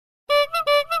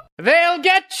They'll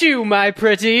get you, my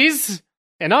pretties!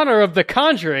 In honor of The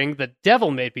Conjuring, the devil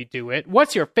made me do it.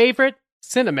 What's your favorite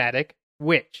cinematic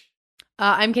witch?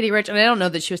 I'm Katie Rich, and I don't know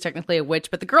that she was technically a witch,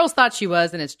 but the girls thought she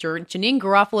was, and it's Janine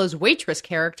Garofalo's waitress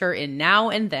character in Now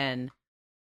and Then.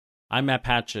 I'm Matt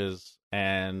Patches,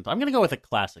 and I'm going to go with a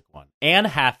classic one. Anne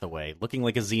Hathaway, looking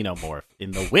like a xenomorph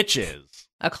in The Witches.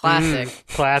 A classic.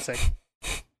 Classic.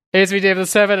 Hey, it's me, David the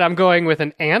Seven. I'm going with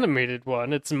an animated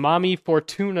one. It's Mommy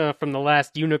Fortuna from The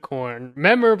Last Unicorn,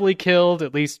 memorably killed,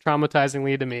 at least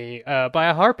traumatizingly to me, by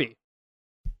a harpy.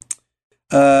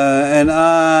 And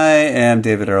I am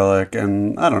David Ehrlich,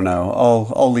 and I don't know.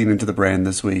 I'll lean into the brand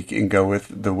this week and go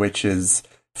with the witches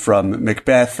from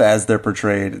Macbeth as they're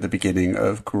portrayed at the beginning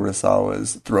of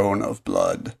Kurosawa's Throne of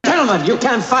Blood. Gentlemen, you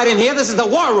can't fight in here. This is the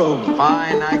war room.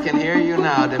 Fine, I can hear you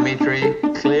now, Dimitri.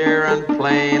 Clear and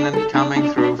plain and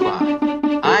coming through fine.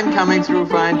 I'm coming through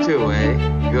fine too,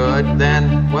 eh? Good. Then,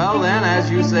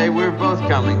 as you say, we're both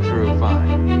coming through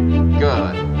fine.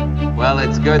 Good. Well,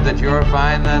 it's good that you're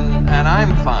fine and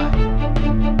I'm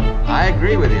fine. I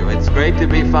agree with you. It's great to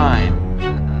be fine.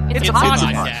 It's a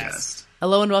podcast.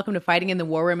 Hello and welcome to Fighting in the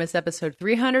War Room. It's episode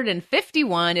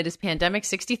 351. It is Pandemic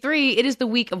 63. It is the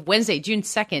week of Wednesday, June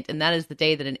 2nd, and that is the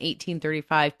day that in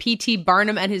 1835, P.T.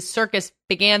 Barnum and his circus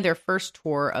began their first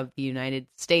tour of the United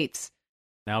States.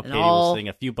 Now Katie will sing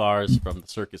a few bars from the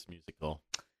circus musical.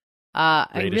 I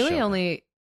only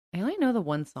know the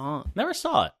one song. Never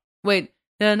saw it. Wait,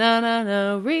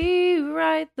 na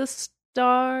rewrite the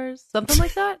stars, something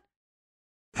like that.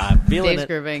 I'm feeling Dave's it.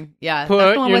 grooving. Yeah.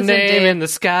 Put your name in the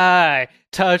sky.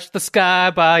 Touch the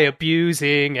sky by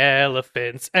abusing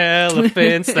elephants.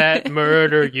 Elephants that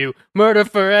murder you. Murder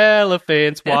for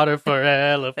elephants. Water for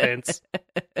elephants.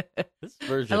 This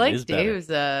version I like is better. Dave's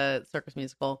circus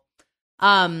musical.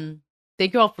 Thank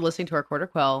you all for listening to our Quarter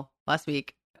Quell last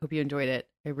week. Hope you enjoyed it.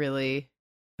 I really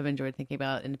have enjoyed thinking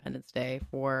about Independence Day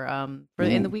for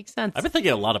in the week since. I've been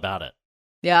thinking a lot about it.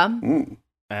 Yeah.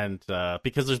 And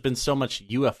because there's been so much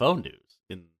UFO news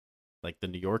in, like, the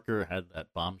New Yorker had that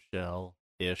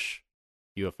bombshell-ish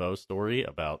UFO story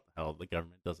about how the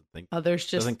government doesn't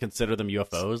consider them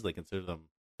UFOs. They consider them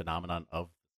phenomenon of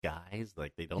skies.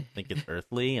 Like, they don't think it's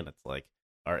earthly, and it's like,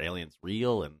 are aliens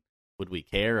real? And would we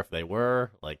care if they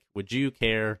were? Like, would you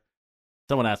care?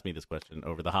 Someone asked me this question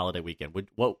over the holiday weekend. Would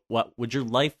your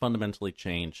life fundamentally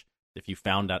change if you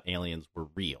found out aliens were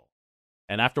real?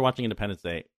 And after watching Independence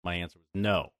Day, my answer was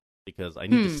no, because I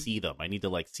need to see them. I need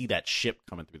to see that ship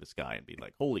coming through the sky and be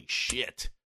like, holy shit.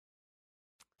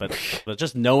 But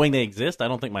just knowing they exist, I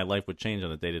don't think my life would change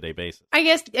on a day-to-day basis. I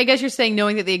guess you're saying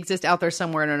knowing that they exist out there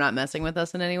somewhere and are not messing with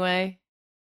us in any way.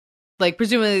 Like,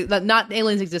 presumably, that not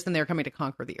aliens exist and they're coming to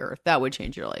conquer the Earth. That would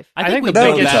change your life. I think that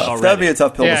would be tough. That would be a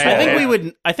tough pill to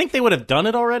swallow. I think they would have done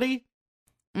it already.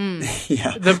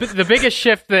 Yeah. The biggest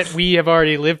shift that we have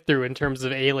already lived through in terms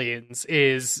of aliens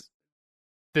is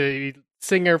the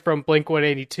singer from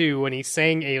Blink-182, when he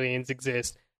sang aliens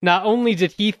exist. Not only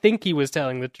did he think he was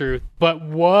telling the truth, but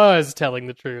was telling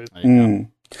the truth.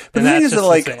 But the thing is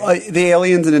that, the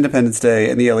aliens in Independence Day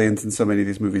and the aliens in so many of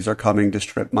these movies are coming to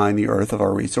strip mine the Earth of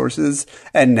our resources.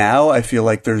 And now I feel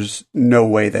like there's no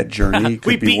way that journey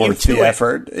could be worth the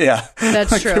effort. Yeah.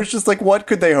 That's true. There's just what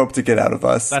could they hope to get out of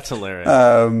us? That's hilarious.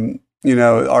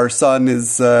 Our sun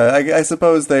is, I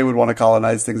suppose they would want to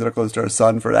colonize things that are close to our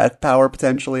sun for that power,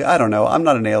 potentially. I don't know. I'm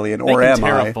not an alien, or am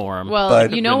I?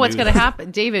 Well, you know what's going to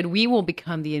happen, David? We will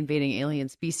become the invading alien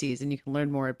species, and you can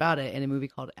learn more about it in a movie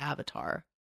called Avatar.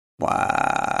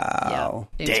 Wow.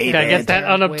 Yeah. David, I get that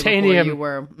unobtainium. You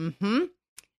were.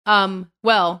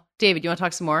 Well, David, you want to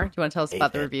talk some more? Do you want to tell us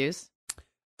about the reviews?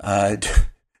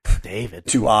 David.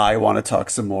 Do I want to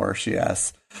talk some more? She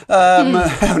asks.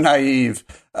 How naive.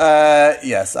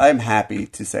 Yes, I'm happy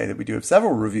to say that we do have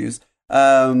several reviews.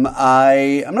 I'm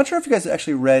not sure if you guys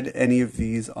actually read any of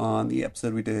these on the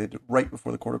episode we did right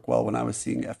before the Quarter Quell when I was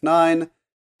seeing F9,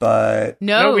 but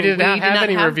no, we did not have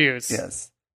any reviews. Yes.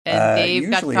 And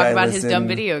Dave got to talk about his dumb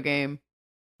video game.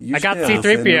 I got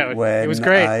C-3PO. It was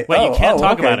great. You can't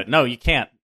talk about it. No, you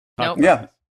can't. Nope.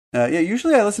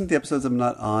 Usually I listen to the episodes I'm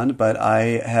not on, but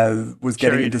I was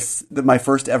getting into my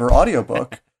first ever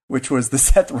audiobook, which was the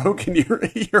Seth Rogen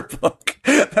yearbook.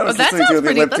 That sounds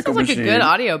like a good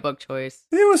audiobook choice.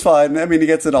 It was fun. I mean, he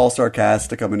gets an all-star cast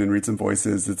to come in and read some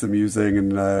voices. It's amusing,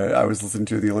 and I was listening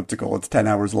to the Elliptical. It's 10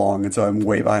 hours long, and so I'm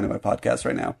way behind on my podcast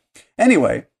right now.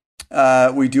 Anyway,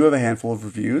 we do have a handful of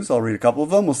reviews. I'll read a couple of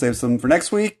them. We'll save some for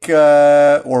next week,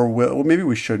 or maybe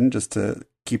we shouldn't, just to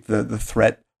keep the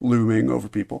threat looming over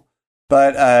people.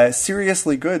 But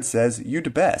Seriously Good says, "You the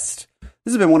best."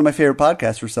 This has been one of my favorite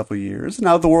podcasts for several years.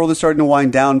 Now that the world is starting to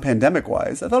wind down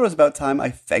pandemic-wise, I thought it was about time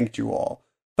I thanked you all.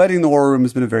 Fighting in the War Room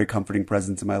has been a very comforting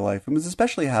presence in my life and was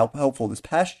especially helpful this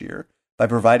past year by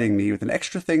providing me with an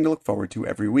extra thing to look forward to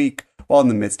every week while in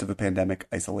the midst of a pandemic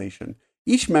isolation.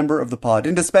 Each member of the pod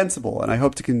indispensable, and I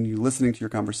hope to continue listening to your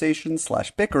conversations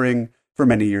 / bickering for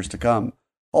many years to come.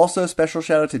 Also, special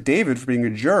shout out to David for being a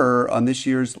juror on this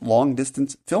year's Long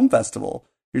Distance Film Festival.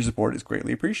 Your support is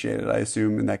greatly appreciated. I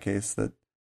assume in that case that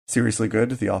Seriously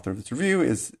Good, the author of this review,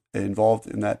 is involved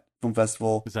in that film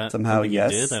festival. Is that somehow?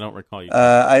 Yes, you did? I don't recall you.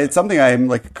 It's something I'm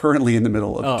currently in the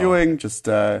middle of doing. Just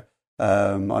on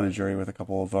a jury with a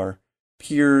couple of our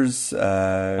peers.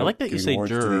 I like that you say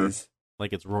juror,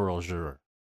 like it's rural juror,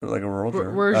 like a rural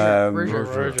juror.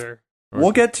 Roger.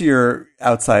 We'll get to your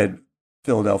outside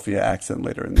Philadelphia accent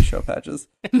later in the show, Patches.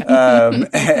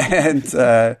 Yes,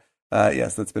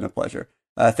 that's been a pleasure.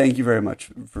 Thank you very much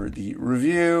for the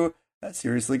review.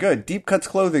 Seriously Good. Deep Cuts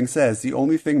Clothing says, the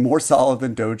only thing more solid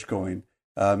than Dogecoin.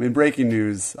 In breaking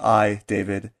news, I,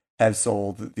 David, have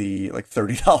sold the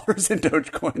 $30 in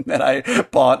Dogecoin that I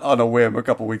bought on a whim a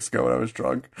couple weeks ago when I was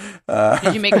drunk.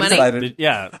 Did you make money? Did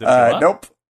nope.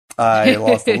 I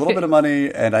lost a little bit of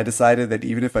money, and I decided that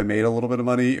even if I made a little bit of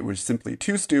money, it was simply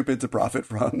too stupid to profit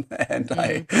from, and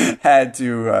I had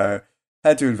to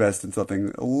invest in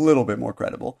something a little bit more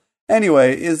credible.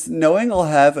 Anyway, is knowing I'll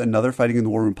have another Fighting in the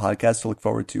War Room podcast to look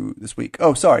forward to this week.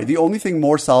 Oh, sorry. The only thing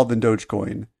more solid than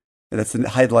Dogecoin, and that's the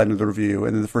headline of the review,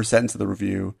 and then the first sentence of the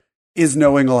review, is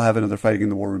knowing I'll have another Fighting in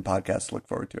the War Room podcast to look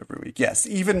forward to every week. Yes,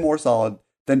 even more solid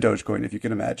than Dogecoin, if you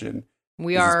can imagine.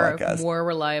 We are more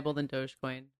reliable than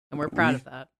Dogecoin, and we're proud of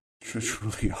that.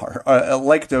 Truly are.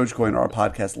 Like Dogecoin, our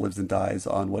podcast lives and dies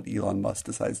on what Elon Musk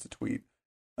decides to tweet.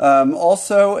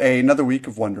 Also, another week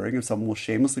of wondering if someone will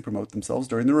shamelessly promote themselves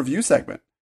during the review segment.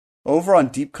 Over on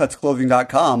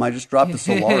deepcutsclothing.com, I just dropped a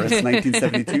Solaris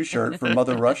 1972 shirt for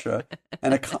Mother Russia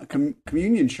and a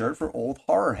communion shirt for old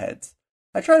horror heads.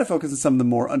 I try to focus on some of the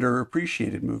more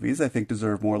underappreciated movies I think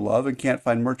deserve more love and can't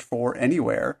find merch for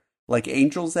anywhere, like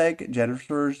Angel's Egg,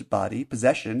 Jennifer's Body,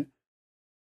 Possession.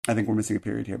 I think we're missing a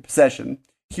period here. Possession.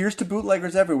 Here's to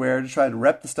bootleggers everywhere to try and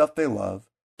rep the stuff they love.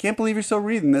 Can't believe you're still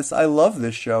reading this. I love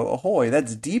this show. Ahoy.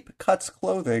 That's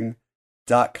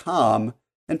deepcutsclothing.com.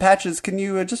 And Patches, can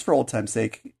you, just for old time's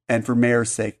sake and for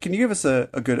Mayor's sake, can you give us a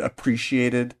good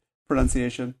appreciated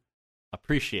pronunciation?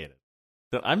 Appreciated.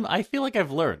 I feel like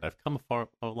I've learned. I've come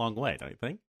a long way, don't you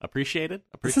think? Appreciated?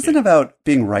 This isn't about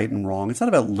being right and wrong. It's not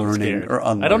about learning or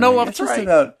unlearning. I don't know what's it's just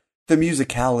about the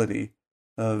musicality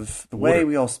of the way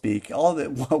we all speak. All the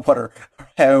what are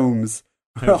homes.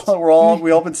 We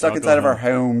all been stuck inside of our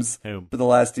homes for the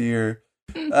last year.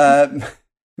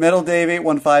 Metal Dave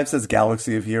 815 says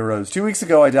Galaxy of Heroes. 2 weeks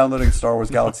ago, I downloaded Star Wars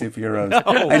Galaxy of Heroes.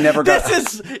 I never got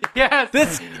this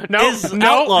is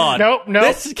outlawed. No.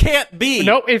 This can't be.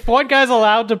 No, if one guy's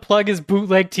allowed to plug his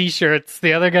bootleg T-shirts,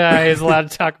 the other guy is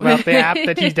allowed to talk about the app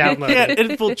that he downloaded. You can't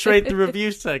infiltrate the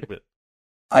review segment.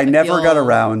 I never got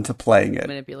around to playing it.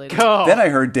 Oh. Then I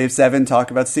heard Dave Seven talk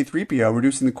about C-3PO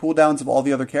reducing the cooldowns of all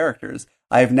the other characters.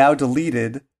 I have now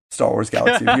deleted Star Wars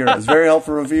Galaxy of Heroes. Very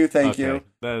helpful review. Thank you.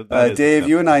 That Dave,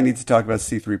 you and I need to talk about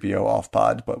C-3PO off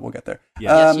pod, but we'll get there.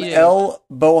 Yes, El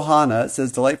Bohana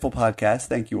says, delightful podcast.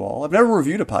 Thank you all. I've never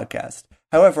reviewed a podcast.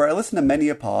 However, I listen to many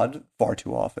a pod far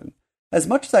too often. As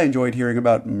much as I enjoyed hearing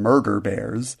about murder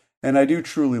bears, and I do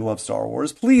truly love Star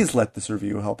Wars, please let this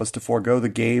review help us to forego the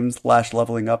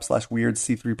games/leveling up/weird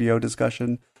C-3PO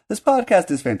discussion. This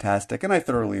podcast is fantastic, and I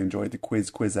thoroughly enjoyed the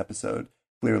quiz episode.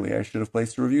 Clearly, I should have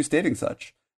placed a review stating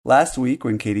such. Last week,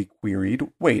 when Katie queried,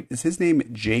 wait, is his name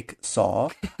Jake Saw?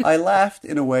 I laughed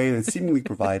in a way that seemingly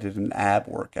provided an ab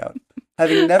workout.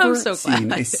 Having never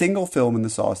seen a single film in the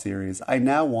Saw series, I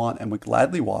now want and would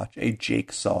gladly watch a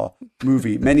Jake Saw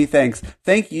movie. Many thanks.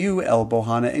 Thank you, El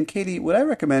Bohana. And Katie, may I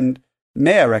recommend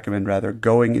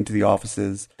going into the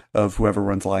offices of whoever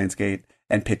runs Lionsgate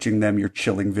and pitching them your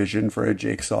chilling vision for a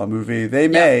Jake Saw movie? They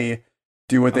may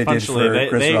do what they did for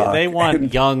Chris Rock. They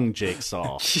want young Jake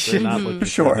Saw. They're not looking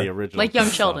for the original. Like young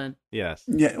Sheldon. Yes.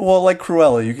 Yeah, well, like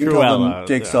Cruella. You can call them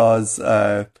Jake Saw's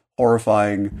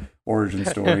horrifying origin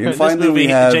story. And finally, movie,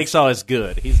 we have Jake Saw is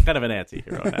good. He's kind of an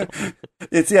anti-hero now.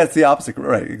 It's the opposite.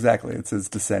 Right, exactly. It's his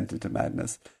descent into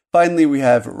madness. Finally, we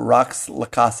have Rox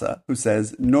Lacasa, who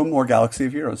says, no more Galaxy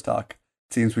of Heroes talk.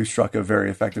 Seems we've struck a very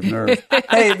effective nerve.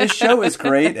 Hey, this show is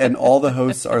great, and all the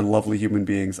hosts are lovely human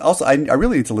beings. Also, I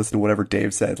really need to listen to whatever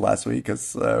Dave said last week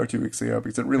or 2 weeks ago,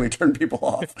 because it really turned people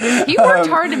off. He worked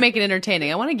hard to make it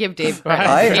entertaining. I want to give Dave credit.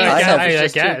 I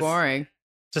It's just too boring.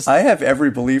 I have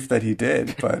every belief that he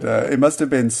did, but it must have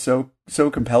been so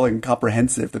compelling,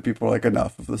 comprehensive that people were like,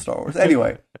 enough of the Star Wars.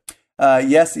 Anyway,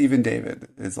 yes, even David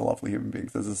is a lovely human being,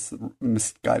 says this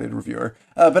misguided reviewer.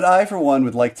 But I, for one,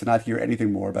 would like to not hear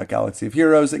anything more about Galaxy of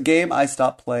Heroes, a game I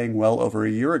stopped playing well over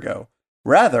a year ago.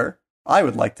 Rather, I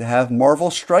would like to have Marvel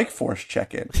Strike Force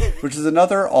check in, which is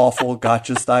another awful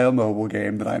gacha-style mobile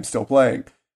game that I'm still playing.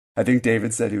 I think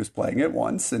David said he was playing it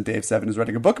once, and Dave Seven is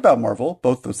writing a book about Marvel.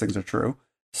 Both those things are true.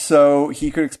 So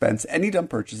he could expense any dumb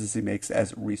purchases he makes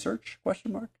as research, ?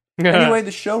 Anyway,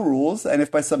 the show rules, and if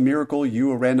by some miracle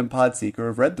you, a random pod seeker,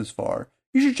 have read this far,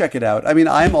 you should check it out. I mean,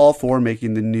 I'm all for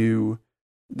making the new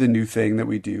thing that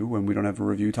we do when we don't have a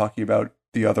review talking about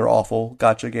the other awful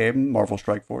gacha game, Marvel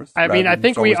Strike Force. I mean, I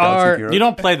think we are... You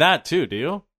don't play that too, do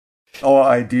you?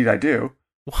 Oh, indeed I do.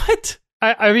 What?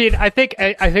 I mean, I think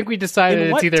we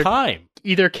decided it's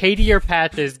either Katie or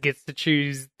Patches gets to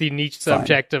choose the niche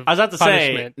subject of I was about to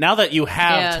punishment. say, now that you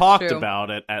have talked about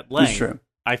it at length,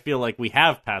 I feel like we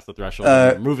have passed the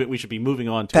threshold. We should be moving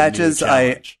on to Patches, a new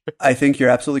challenge. I think you're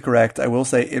absolutely correct. I will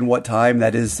say, in what time,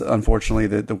 that is unfortunately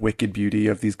the wicked beauty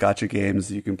of these gacha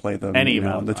games. You can play them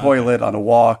on the toilet, on a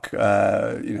walk,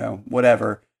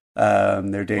 whatever.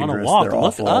 They're dangerous. They're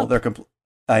awful. They're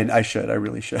I should. I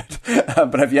really should.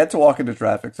 But I've yet to walk into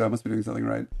traffic, so I must be doing something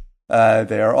right.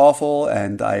 They are awful,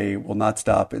 and I will not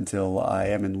stop until I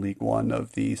am in League One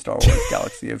of the Star Wars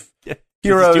Galaxy of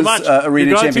Heroes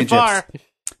Arena Championships.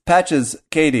 Patches,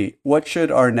 Katie, what should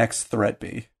our next threat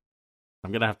be?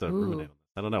 I'm going to have to ruminate.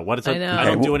 I don't know. What is it? I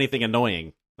don't do anything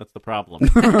annoying. That's the problem.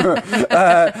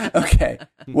 Okay.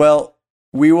 Well,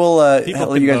 we will let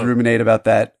you guys ruminate about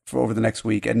that for over the next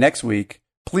week. And next week,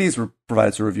 please provide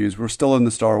us reviews. We're still in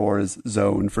the Star Wars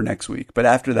zone for next week. But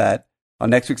after that, on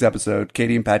next week's episode,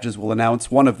 Katie and Patches will announce,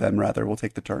 one of them rather, will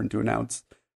take the turn to announce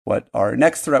what our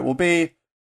next threat will be.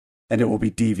 And it will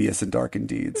be devious and dark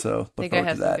indeed. So look forward to that. I think I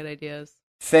have some good ideas.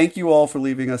 Thank you all for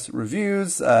leaving us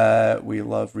reviews. We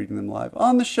love reading them live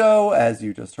on the show, as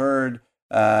you just heard.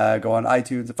 Go on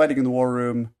iTunes and Fighting in the War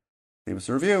Room. Leave us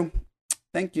a review.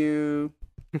 Thank you.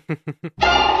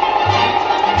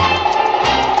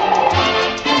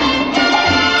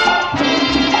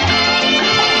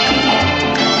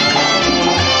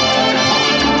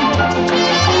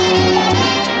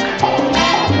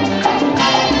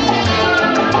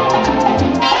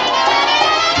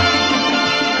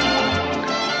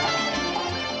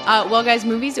 Well, guys,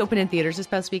 movies open in theaters this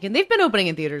past weekend. They've been opening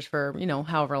in theaters for,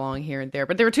 however long here and there.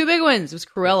 But there were two big ones. It was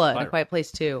Cruella and A Quiet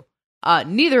Place 2.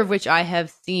 Neither of which I have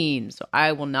seen. So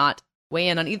I will not weigh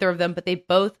in on either of them. But they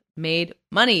both made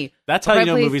money. That's how you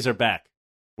know movies are back.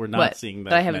 We're not seeing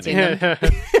that. I haven't seen them.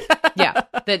 Yeah.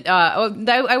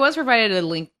 I was provided a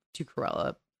link to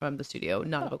Cruella from the studio,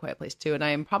 not of A Quiet Place 2. And I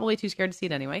am probably too scared to see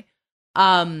it anyway.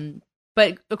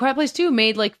 But A Quiet Place 2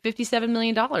 made like $57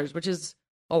 million, which is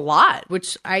a lot,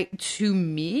 which I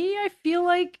feel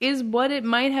like is what it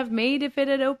might have made if it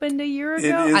had opened a year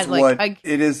ago.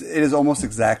 It is almost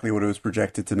exactly what it was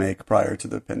projected to make prior to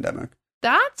the pandemic.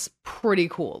 That's pretty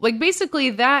cool. Like basically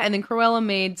that, and then Cruella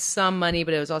made some money,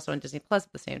 but it was also on Disney Plus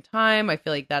at the same time. I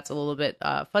feel like that's a little bit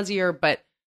fuzzier, but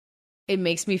it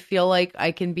makes me feel like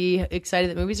I can be excited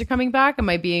that movies are coming back. Am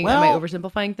I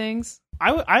oversimplifying things?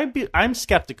 I'm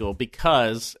skeptical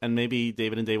because, and maybe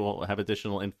David and Dave will have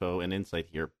additional info and insight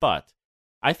here, but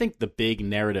I think the big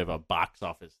narrative of box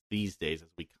office these days as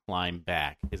we climb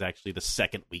back is actually the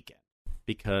second weekend,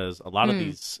 because a lot of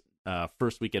these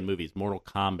first weekend movies, Mortal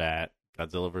Kombat,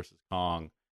 Godzilla vs.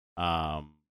 Kong,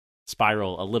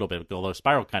 Spiral a little bit, although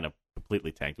Spiral kind of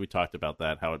completely tanked. We talked about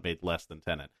that, how it made less than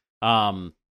Tenet.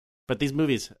 But these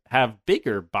movies have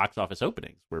bigger box office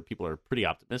openings where people are pretty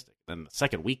optimistic. Then the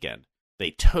second weekend,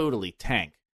 they totally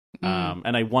tank.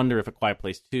 And I wonder if A Quiet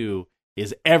Place 2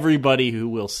 is everybody who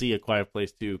will see A Quiet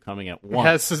Place 2 coming at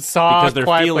once. Because they're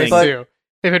Quiet Place 2.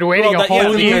 They've been waiting a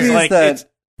whole year.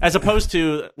 As opposed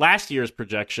to last year's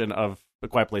projection of A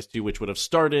Quiet Place 2, which would have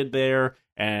started there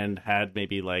and had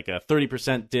maybe like a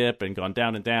 30% dip and gone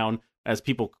down and down as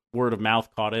people word of mouth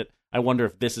caught it. I wonder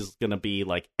if this is going to be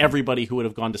like everybody who would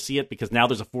have gone to see it, because now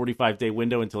there's a 45-day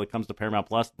window until it comes to Paramount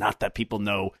Plus. Not that people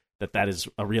know that is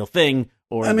a real thing,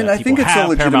 or I think it's so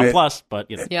legitimate. Paramount Plus, but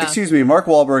Excuse me, Mark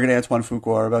Wahlberg and Antoine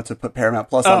Fuqua are about to put Paramount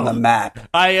Plus on the map.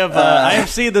 I have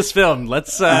seen this film.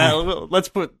 Let's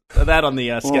put that on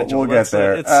the schedule. We'll get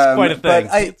there. It's quite a thing.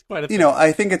 It's quite a thing.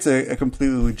 I think it's a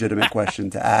completely legitimate question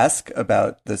to ask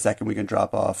about the second weekend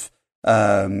drop off,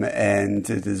 and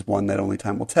it is one that only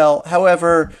time will tell.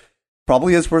 However,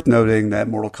 probably is worth noting that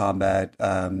Mortal Kombat,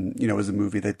 is a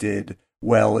movie that did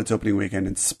well its opening weekend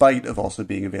in spite of also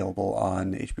being available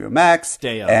on HBO Max.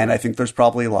 And I think there's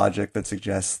probably logic that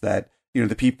suggests that,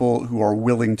 the people who are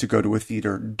willing to go to a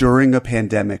theater during a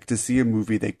pandemic to see a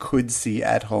movie they could see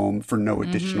at home for no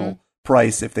additional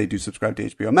price if they do subscribe to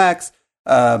HBO Max,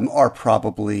 are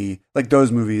probably, like,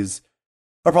 those movies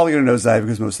are probably going to nosedive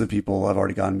because most of the people have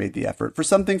already gone and made the effort for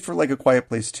something for like A Quiet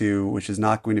Place 2, which is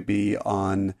not going to be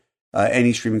on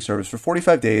any streaming service for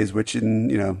 45 days, which in,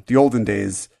 the olden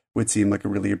days would seem like a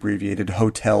really abbreviated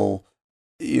hotel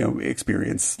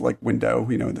experience, like window,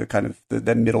 the kind of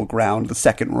the middle ground, the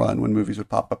second run when movies would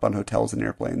pop up on hotels and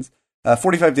airplanes.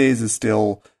 45 days is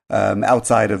still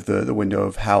outside of the window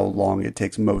of how long it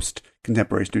takes most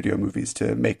contemporary studio movies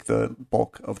to make the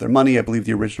bulk of their money. I believe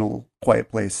the original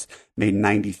Quiet Place made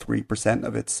 93%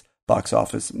 of its box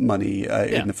office money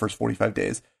in the first 45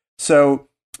 days. So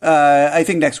I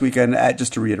think next weekend,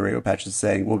 just to reiterate what Patch is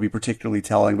saying, will be particularly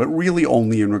telling, but really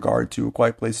only in regard to A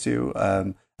Quiet Place 2.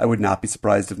 I would not be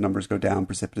surprised if numbers go down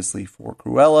precipitously for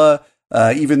Cruella,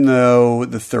 even though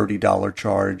the $30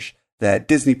 charge that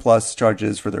Disney Plus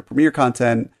charges for their premiere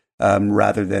content,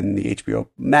 rather than the HBO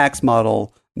Max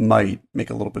model, might make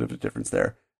a little bit of a difference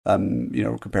there.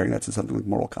 Comparing that to something like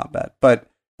Mortal Kombat. But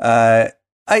I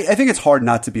think it's hard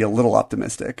not to be a little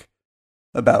optimistic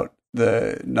about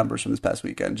the numbers from this past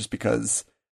weekend, just because,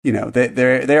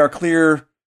 they are clear.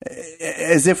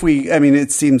 As if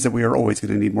it seems that we are always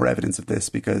going to need more evidence of this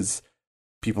because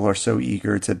people are so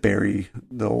eager to bury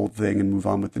the old thing and move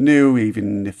on with the new,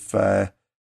 even if,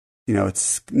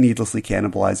 it's needlessly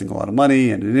cannibalizing a lot of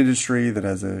money and an industry that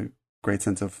has a great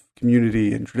sense of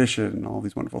community and tradition and all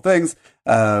these wonderful things.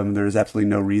 There's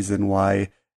absolutely no reason why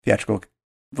theatrical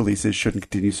releases shouldn't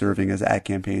continue serving as ad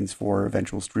campaigns for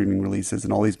eventual streaming releases,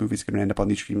 and all these movies are going to end up on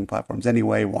these streaming platforms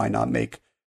anyway. Why not make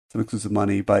some exclusive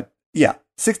money? But yeah,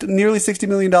 nearly $60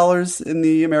 million in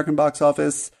the American box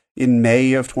office in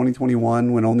May of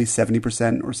 2021, when only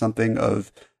 70% or something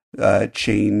of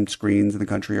chain screens in the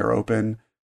country are open.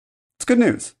 It's good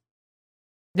news.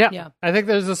 Yeah. I think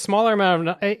there's a smaller amount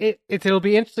of it'll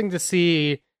be interesting to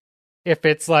see if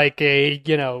it's like a,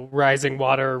 rising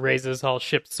water raises all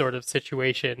ships sort of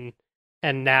situation,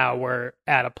 and now we're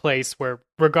at a place where,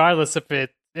 regardless if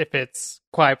it's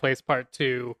Quiet Place Part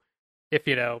 2, if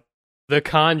The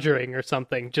Conjuring or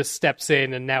something just steps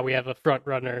in and now we have a front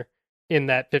runner in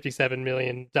that $57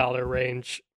 million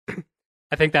range,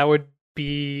 I think that would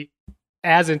be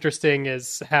as interesting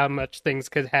as how much things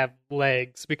could have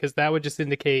legs, because that would just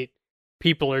indicate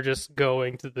people are just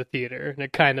going to the theater, and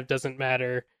it kind of doesn't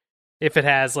matter if it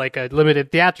has like a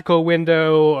limited theatrical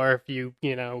window or if you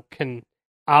can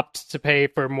opt to pay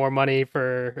for more money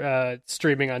for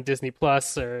streaming on Disney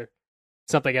Plus or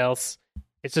something else.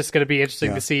 It's just going to be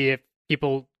interesting to see if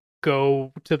people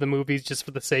go to the movies just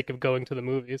for the sake of going to the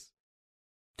movies.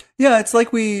 Yeah, it's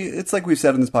like we've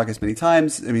said in this podcast many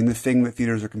times. I mean, the thing that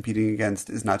theaters are competing against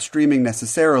is not streaming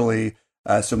necessarily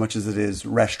so much as it is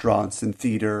restaurants and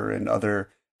theater and other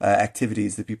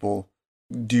activities that people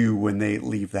do when they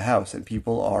leave the house. And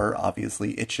people are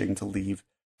obviously itching to leave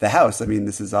the house. I mean,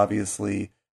 this is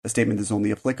obviously a statement that's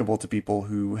only applicable to people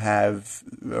who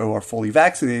are fully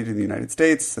vaccinated in the United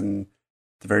States, and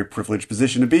it's a very privileged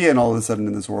position to be in all of a sudden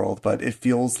in this world. But it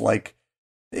feels like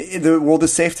the world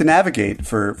is safe to navigate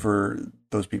for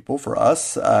those people, for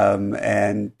us,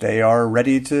 and they are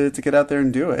ready to get out there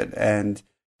and do it. And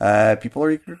people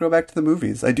are eager to go back to the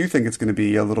movies. I do think it's going to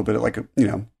be a little bit like,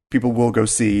 people will go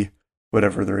see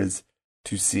whatever there is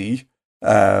to see.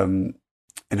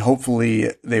 And hopefully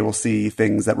they will see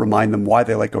things that remind them why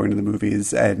they like going to the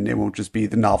movies, and it won't just be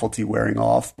the novelty wearing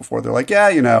off before they're like,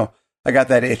 I got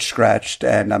that itch scratched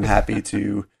and I'm happy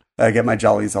to get my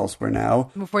jollies elsewhere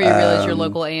now. Before you realize your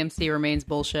local AMC remains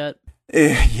bullshit.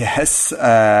 Yes.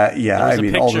 I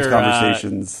mean, all those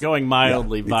conversations. Going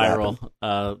mildly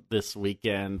viral this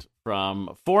weekend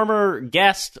from former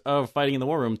guest of Fighting in the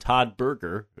War Room, Todd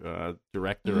Berger,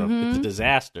 director of It's a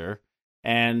Disaster.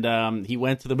 And he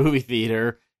went to the movie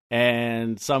theater,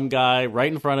 and some guy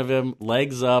right in front of him,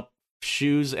 legs up,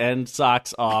 shoes and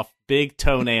socks off, big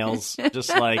toenails,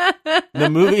 just like, the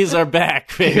movies are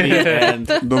back, baby. And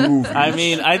the movies. I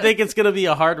mean, I think it's going to be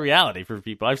a hard reality for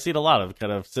people. I've seen a lot of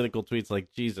kind of cynical tweets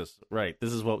like, Jesus, right,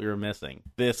 this is what we were missing.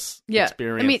 This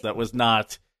experience that was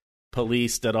not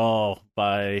policed at all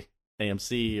by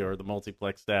AMC or the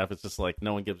multiplex staff. It's just like,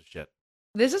 no one gives a shit.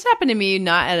 This has happened to me,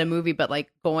 not at a movie, but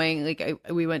like going, like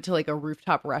we went to like a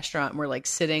rooftop restaurant and we're like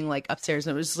sitting like upstairs,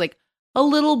 and it was just like a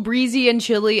little breezy and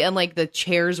chilly, and like the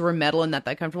chairs were metal and not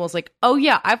that comfortable. It's like, oh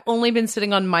yeah, I've only been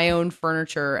sitting on my own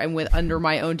furniture and with under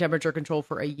my own temperature control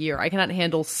for a year. I cannot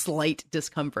handle slight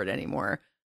discomfort anymore.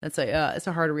 it's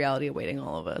a hard reality awaiting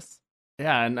all of us.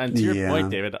 Yeah, and to your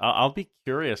point, David, I'll be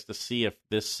curious to see if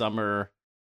this summer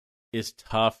is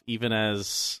tough, even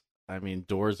as, I mean,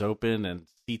 doors open and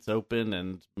seats open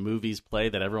and movies play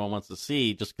that everyone wants to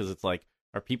see, just because it's like,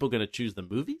 are people going to choose the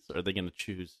movies, or are they going to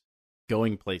choose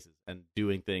going places and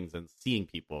doing things and seeing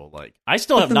people? Like, I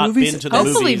still have not been to the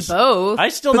movies. Both. I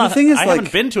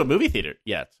haven't been to a movie theater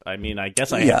yet. I mean, I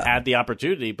guess I have had the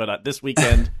opportunity, but this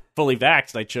weekend, fully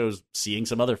vaxxed, I chose seeing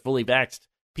some other fully vaxxed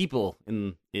people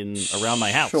in around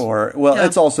my house. Sure. Well,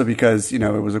 it's also because, it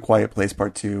was A Quiet Place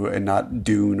Part 2 and not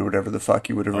Dune or whatever the fuck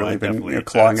you would have really been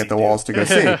clawing at the walls to go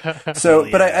see. So,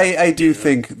 but I do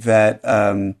think that,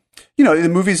 the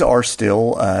movies are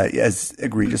still as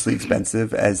egregiously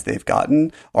expensive as they've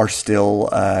gotten, are still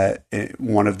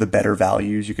one of the better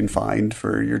values you can find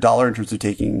for your dollar in terms of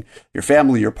taking your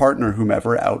family, your partner,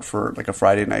 whomever out for like a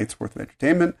Friday night's worth of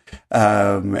entertainment.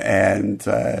 They're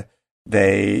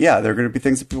going to be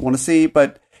things that people want to see,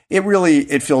 but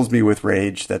it fills me with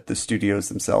rage that the studios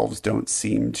themselves don't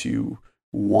seem to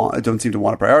want to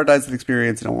prioritize the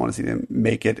experience and don't want to see them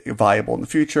make it viable in the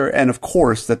future. And of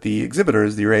course that the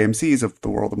exhibitors, the AMCs of the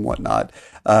world and whatnot,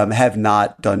 have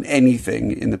not done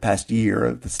anything in the past year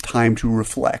of this time to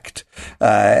reflect,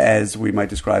 as we might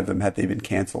describe them had they been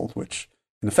canceled, which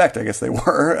in effect, I guess they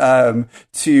were,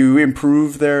 to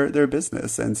improve their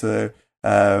business and to,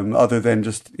 other than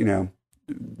just,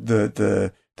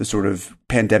 the sort of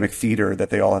pandemic theater that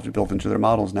they all have to build into their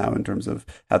models now in terms of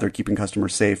how they're keeping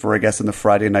customers safe, or I guess in the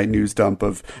Friday night news dump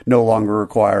of no longer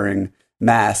requiring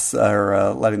masks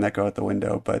or letting that go out the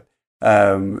window. But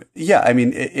I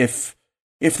mean, if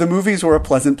the movies were a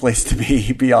pleasant place to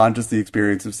be beyond just the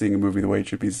experience of seeing a movie the way it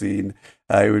should be seen,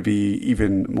 it would be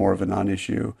even more of a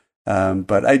non-issue.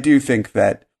 But I do think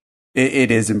that it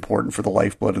is important for the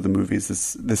lifeblood of the movies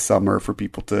this summer for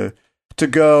people to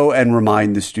go and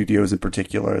remind the studios in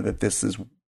particular that this is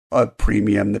a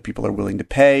premium that people are willing to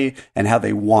pay and how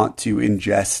they want to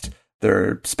ingest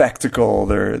their spectacle,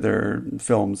 their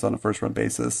films on a first run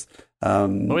basis. But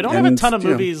we don't have a ton of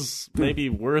movies maybe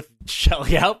worth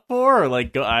shelling out for, or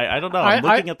like, I don't know. I'm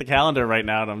looking at the calendar right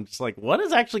now and I'm just like, what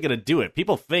is actually going to do it?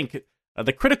 People think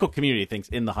the critical community thinks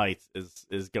In the Heights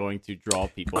is going to draw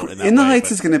people. In the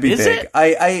Heights is going to be big.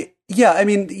 I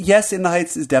mean, yes, In the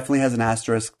Heights definitely has an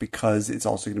asterisk because it's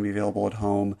also going to be available at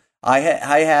home. I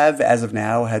have, as of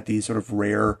now, had the sort of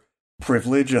rare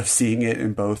privilege of seeing it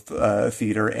in both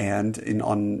theater and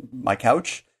on my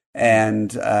couch,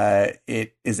 and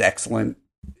it is excellent,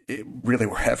 really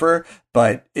wherever.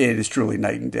 But it is truly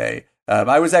night and day.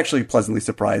 I was actually pleasantly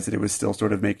surprised that it was still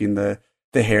sort of making the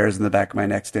hairs in the back of my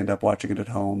neck stand up watching it at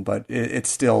home, but it's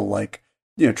still like,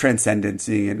 transcendent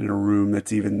seeing it in a room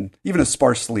that's even a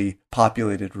sparsely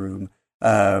populated room,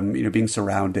 being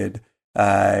surrounded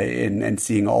and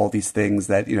seeing all these things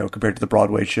that, compared to the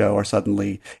Broadway show are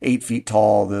suddenly 8 feet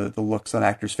tall, the looks on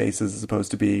actors' faces as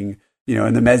opposed to being,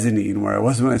 in the mezzanine where I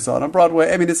was when I saw it on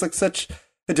Broadway. I mean, it's like such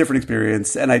a different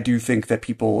experience. And I do think that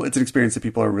it's an experience that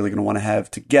people are really going to want to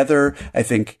have together. I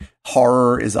think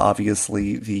horror is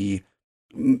obviously the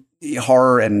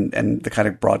horror and the kind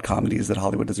of broad comedies that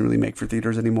Hollywood doesn't really make for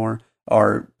theaters anymore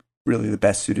are really the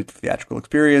best suited to the theatrical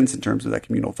experience in terms of that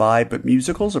communal vibe. But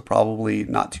musicals are probably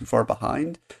not too far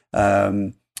behind,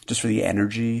 just for the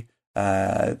energy,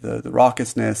 the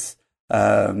raucousness,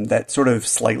 that sort of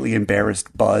slightly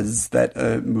embarrassed buzz that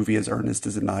a movie as earnest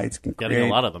as In the Heights can create. Getting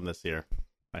a lot of them this year.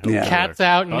 Cats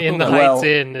Out and In the Heights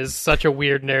In is such a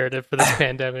weird narrative for this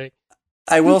pandemic.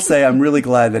 I will say I'm really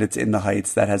glad that it's In the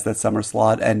Heights that has that summer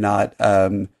slot and not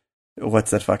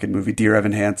what's that fucking movie, Dear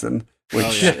Evan Hansen,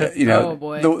 which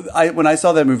when I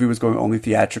saw that movie was going only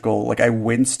theatrical, like I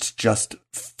winced just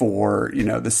for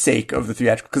the sake of the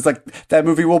theatrical, because like that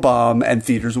movie will bomb and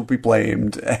theaters will be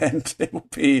blamed and it will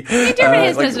be. Dear Evan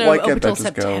Hansen doesn't open until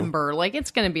September. Like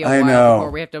it's going to be a while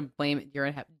before we have to blame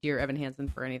Dear Evan Hansen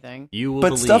for anything. You will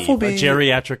believe stuff will be... a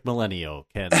geriatric millennial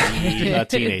can be a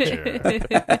teenager.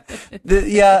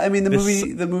 I mean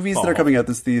the movies that are coming out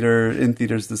in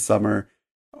theaters this summer,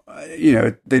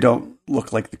 they don't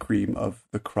look like the cream of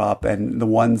the crop, and the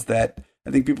ones that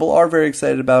I think people are very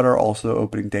excited about are also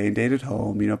opening day and date at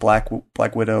home.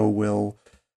 Black Widow will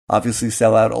obviously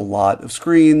sell out a lot of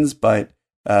screens, but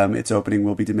its opening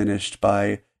will be diminished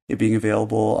by it being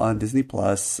available on Disney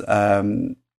Plus.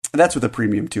 That's with a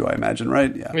premium too, I imagine,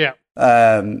 right? Yeah.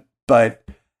 But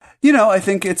I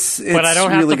think it's but I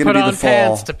don't really have to put on the fall.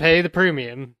 Pants to pay the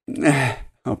premium.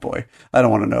 Oh boy, I don't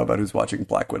want to know about who's watching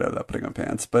Black Widow without putting on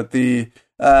pants. But the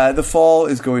fall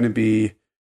is going to be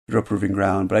a real proving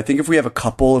ground. But I think if we have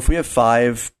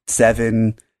 5,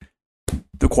 7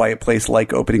 The Quiet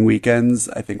Place-like opening weekends,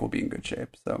 I think we'll be in good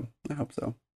shape. So I hope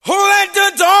so. Who let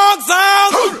the dogs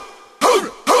out? Who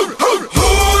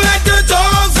let the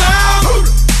dogs out?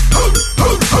 Who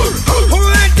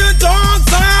let the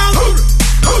dogs out?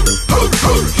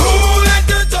 Who let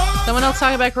the dogs out? Someone else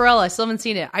talk about Cruella. I still haven't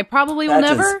seen it. I probably will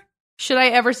never. Should I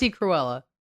ever see Cruella?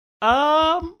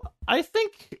 I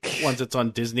think once it's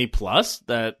on Disney Plus,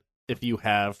 that if you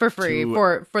have for free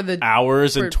for the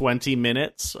hours and 20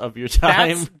 minutes of your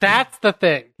time, that's the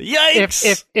thing.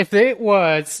 Yikes! If it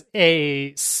was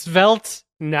a svelte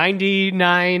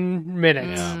 99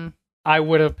 minutes, I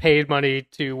would have paid money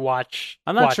to watch.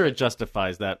 I'm not sure it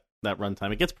justifies that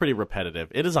runtime. It gets pretty repetitive.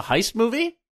 It is a heist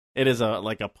movie. It is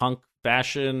a punk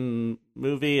fashion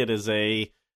movie. It is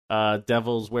a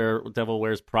Devil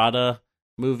Wears Prada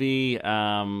movie,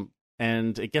 and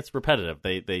it gets repetitive.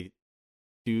 They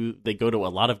go to a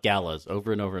lot of galas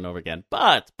over and over and over again.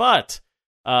 But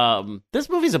this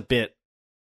movie's a bit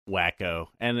wacko,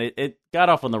 and it got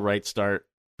off on the right start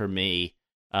for me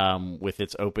with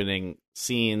its opening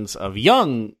scenes of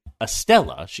young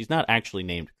Estella. She's not actually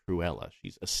named Cruella.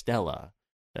 She's Estella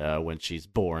when she's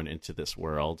born into this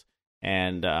world.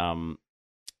 And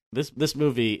this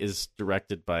movie is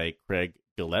directed by Craig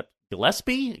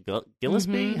Gillespie?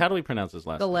 Mm-hmm. How do we pronounce his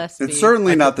last name? It's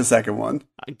certainly not the second one.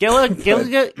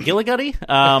 Gilligutty?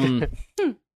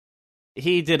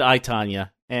 He did I,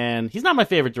 Tonya, and he's not my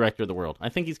favorite director of the world. I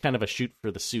think he's kind of a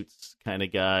shoot-for-the-suits kind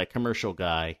of guy, commercial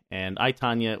guy, and I,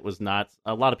 Tonya was not...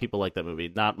 A lot of people like that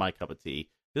movie, not my cup of tea.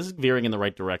 This is veering in the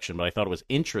right direction, but I thought it was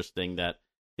interesting that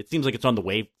it seems like it's on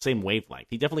the same wavelength.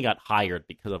 He definitely got hired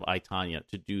because of I, Tonya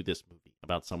to do this movie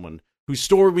about someone whose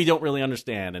story we don't really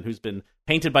understand and who's been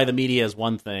painted by the media as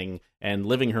one thing and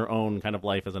living her own kind of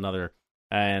life as another.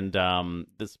 And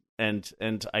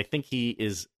and I think he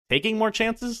is taking more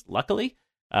chances, luckily.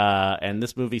 And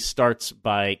this movie starts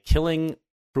by killing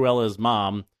Cruella's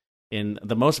mom in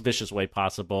the most vicious way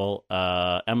possible.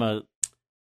 Emma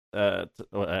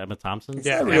Thompson? Is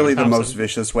that really the most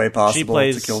vicious way possible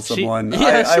to kill someone?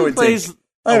 I would take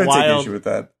issue with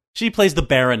that. She plays the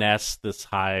Baroness, this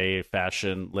high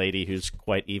fashion lady who's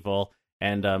quite evil,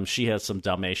 and she has some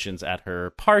Dalmatians at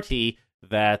her party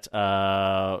that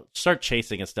start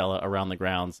chasing Estella around the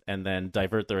grounds and then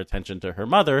divert their attention to her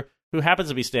mother, who happens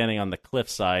to be standing on the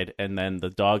cliffside, and then the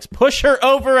dogs push her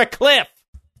over a cliff.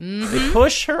 Mm-hmm. They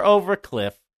push her over a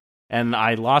cliff, and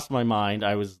I lost my mind.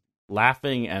 I was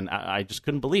laughing, and I just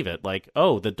couldn't believe it. Like,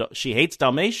 she hates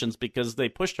Dalmatians because they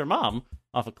pushed her mom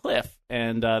off a cliff,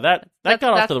 and that got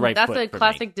off to the right foot. That's a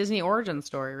classic Disney origin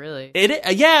story, really.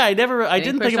 I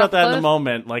didn't think about that in the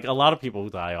moment. Like, a lot of people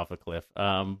die off a cliff,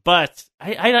 but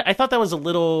I thought that was a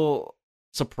little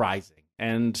surprising,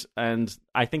 and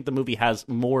I think the movie has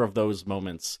more of those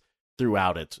moments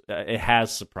throughout it. It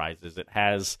has surprises. It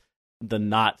has the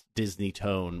not Disney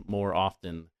tone more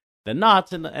often than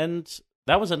not, and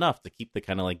that was enough to keep the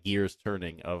kind of like gears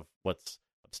turning of what's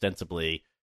ostensibly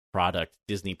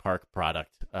Disney park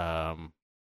product.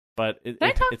 But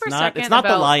it's not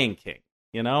The Lion King,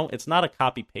 you know? It's not a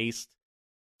copy paste.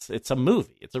 It's a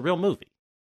movie. It's a real movie.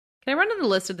 Can I run down the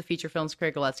list of the feature films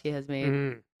Craig Gillespie has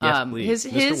made? Yes, please.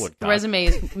 His resume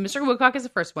is Mr. Woodcock is the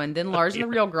first one, then Lars and the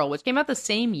Real Girl, which came out the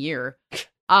same year.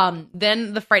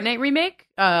 Then the Fright Night remake,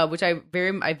 which I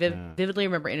vividly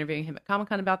remember interviewing him at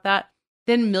Comic-Con about that.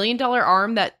 Then $1 Million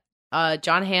Arm, that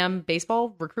John Hamm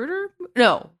baseball recruiter?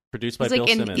 No. Produced by Bill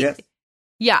Simmons. Yes.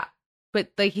 Yeah.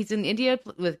 But like he's in India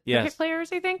with cricket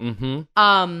players, I think. Mm-hmm.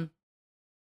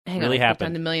 Hang really on,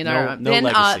 happened. The $1 Million Arm. Then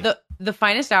the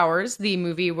Finest Hours, the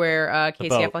movie where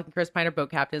Casey Affleck and Chris Pine are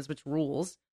boat captains, which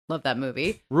rules. Love that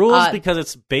movie. Rules because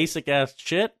it's basic ass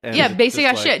shit. And basic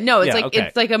ass shit. No, it's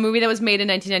it's like a movie that was made in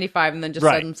 1995 and then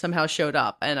just somehow showed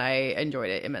up, and I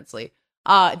enjoyed it immensely.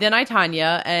 Then I,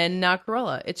 Tonya, and now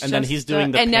Cruella. Then he's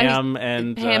doing the Pam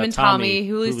and Tommy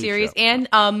Hulu series show.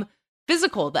 And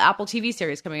Physical, the Apple TV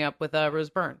series coming up with Rose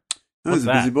Byrne. He's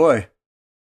a busy boy.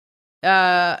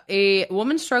 A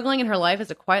woman struggling in her life as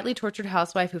a quietly tortured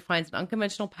housewife who finds an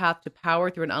unconventional path to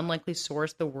power through an unlikely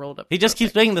source. The world of he just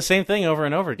keeps saying the same thing over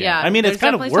and over again. Yeah, I mean, it's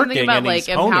kind of working. About and he's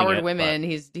like empowered it, women.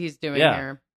 He's doing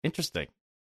here. Interesting.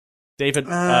 David,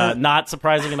 not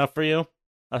surprising enough for you?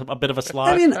 A bit of a slog.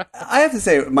 I mean, I have to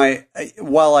say,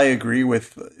 while I agree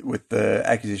with the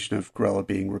accusation of Cruella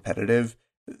being repetitive,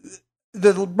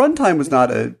 the runtime was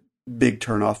not a big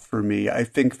turnoff for me. I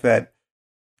think that,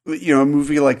 you know, a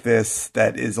movie like this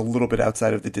that is a little bit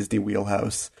outside of the Disney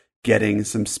wheelhouse, getting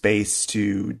some space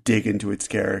to dig into its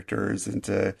characters and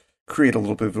to create a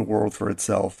little bit of a world for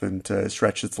itself and to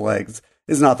stretch its legs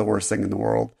is not the worst thing in the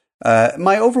world.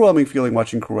 My overwhelming feeling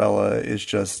watching Cruella is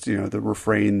just, you know, the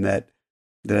refrain that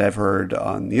that I've heard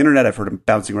on the internet. I've heard them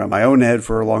bouncing around my own head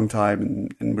for a long time,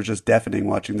 and was just deafening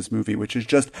watching this movie, which is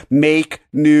just make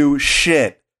new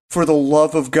shit. For the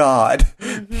love of God,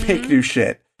 make new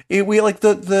shit. I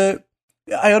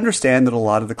understand that a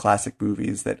lot of the classic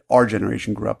movies that our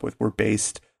generation grew up with were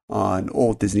based on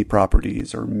old Disney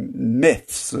properties or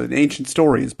myths and ancient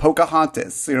stories,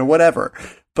 Pocahontas, whatever.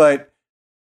 But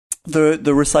the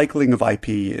recycling of IP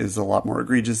is a lot more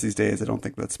egregious these days. I don't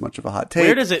think that's much of a hot take.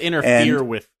 Where does it interfere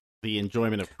with the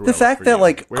enjoyment of Cruella? The fact that,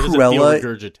 like, where Cruella, does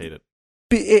it feel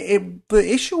regurgitated?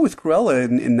 The issue with Cruella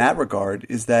in that regard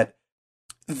is that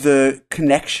the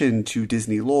connection to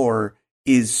Disney lore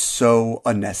is so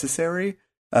unnecessary.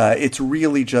 It's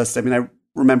really just, I mean, I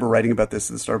remember writing about this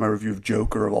at the start of my review of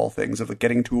Joker, of all things, of like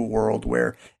getting to a world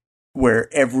where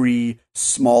every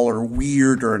smaller,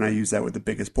 weirder, and I use that with the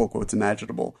biggest pull quotes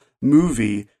imaginable,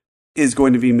 movie is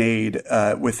going to be made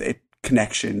with a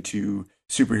connection to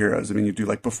superheroes. I mean, you do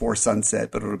like Before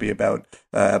Sunset, but it'll be about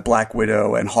Black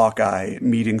Widow and Hawkeye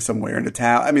meeting somewhere in a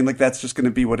town. I mean, like, that's just going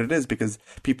to be what it is, because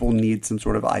people need some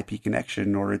sort of IP connection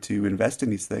in order to invest in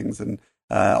these things, and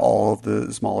all of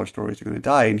the smaller stories are going to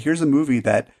die. And here's a movie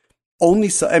that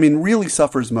really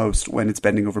suffers most when it's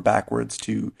bending over backwards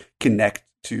to connect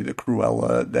to the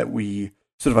Cruella that we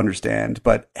sort of understand.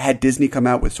 But had Disney come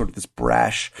out with sort of this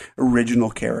brash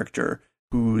original character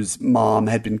whose mom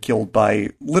had been killed by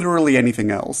literally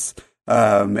anything else,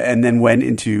 and then went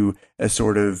into a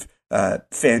sort of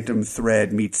Phantom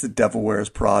Thread meets the Devil Wears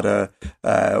Prada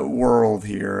world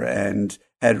here, and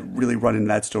had really run into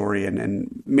that story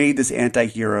and made this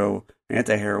anti-heroine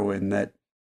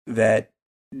that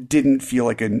didn't feel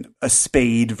like a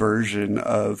Spade version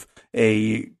of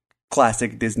a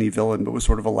classic Disney villain, but was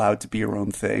sort of allowed to be her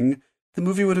own thing, the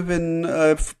movie would have been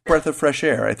a breath of fresh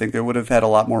air. I think it would have had a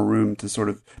lot more room to sort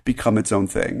of become its own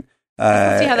thing.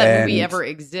 I don't see how that movie ever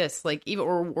exists, like, even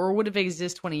or would have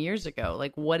existed 20 years ago.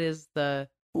 Like, what is the...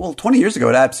 Well, 20 years ago,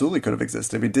 it absolutely could have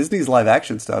existed. I mean, Disney's live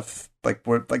action stuff, think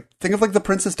of like The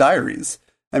Princess Diaries.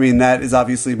 I mean, that is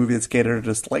obviously a movie that's catered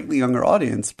at a slightly younger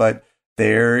audience, but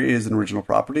there is an original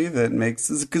property that makes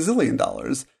a gazillion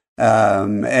dollars,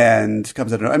 and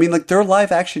comes out. I mean, like, their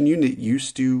live action unit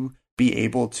used to be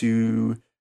able to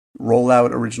roll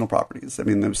out original properties. I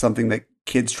mean, there was something that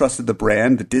kids trusted the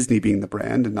brand, the Disney being the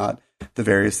brand, and not the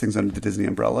various things under the Disney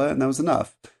umbrella, and that was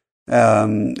enough.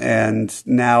 And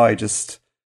now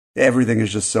everything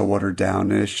is just so watered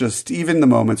down, and it's just, even the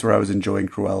moments where I was enjoying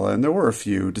Cruella, and there were a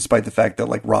few, despite the fact that,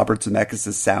 like, Robert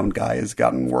Zemeckis' sound guy has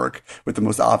gotten work with the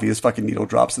most obvious fucking needle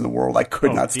drops in the world. I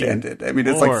could not stand it. I mean,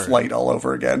 it's like Flight all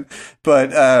over again.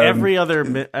 But every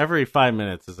 5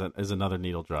 minutes is another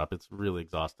needle drop. It's really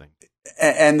exhausting.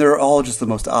 And they're all just the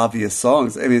most obvious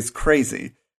songs. I mean, it's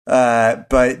crazy. But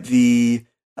the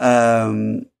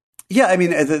I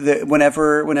mean,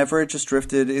 whenever it just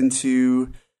drifted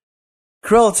into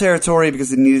Cruella territory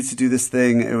because it needed to do this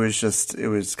thing, it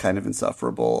was kind of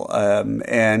insufferable.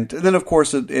 And then, of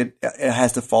course, it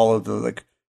has to follow the, like,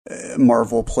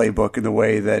 Marvel playbook in the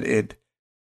way that it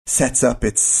sets up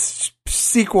its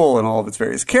sequel and all of its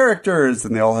various characters,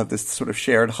 and they all have this sort of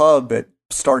shared hub at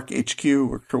Stark HQ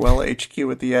or Cruella HQ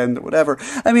at the end, or whatever.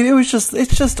 I mean, it's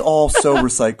just all so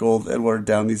recycled and watered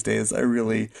down these days. I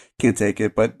really can't take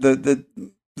it. But the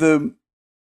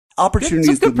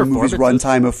opportunities that the movie's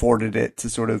runtime afforded it to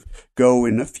sort of go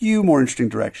in a few more interesting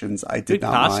directions, I did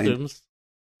not mind.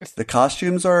 The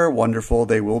costumes are wonderful.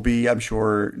 They will be, I'm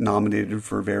sure, nominated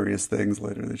for various things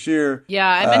later this year. Yeah,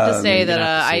 I meant to say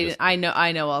that I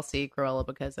know I'll see Cruella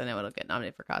because I know it'll get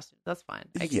nominated for costumes. That's fine.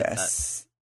 Yes.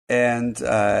 And,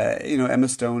 Emma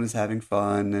Stone is having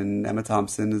fun, and Emma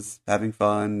Thompson is having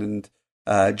fun,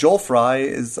 and Joel Fry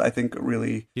is, I think,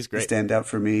 really he's great. A standout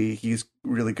for me. He's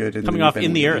really good in Coming off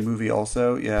In the Earth movie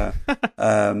also, yeah.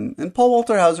 And Paul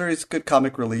Walter Hauser is good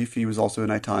comic relief. He was also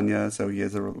in I, Tonya, so he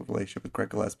has a relationship with Craig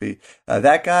Gillespie.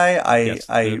 That guy,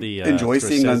 I enjoy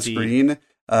seeing on screen.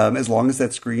 As long as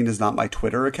that screen is not my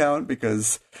Twitter account,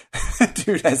 because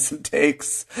dude has some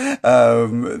takes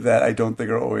that I don't think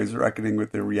are always reckoning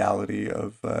with the reality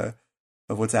of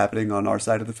what's happening on our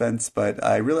side of the fence. But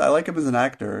I like him as an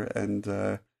actor,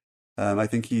 and I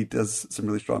think he does some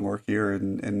really strong work here.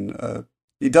 And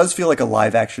he does feel like a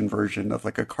live action version of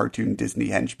like a cartoon Disney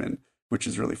henchman, which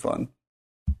is really fun.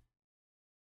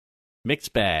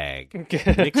 Mixed bag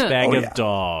of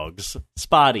dogs,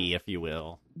 spotty, if you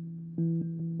will.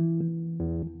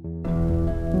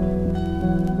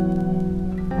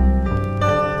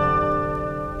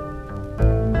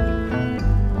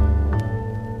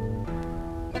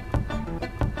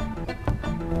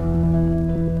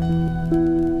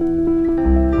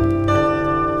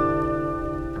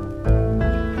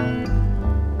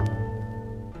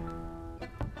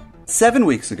 7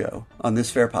 weeks ago on this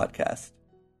fair podcast,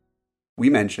 we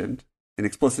mentioned in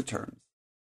explicit terms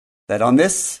that on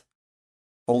this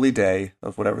holy day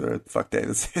of whatever the fuck day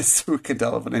this is, who can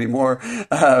tell it anymore,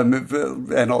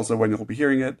 and also when you'll be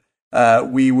hearing it,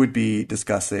 we would be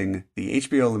discussing the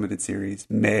HBO limited series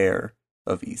Mare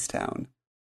of Easttown.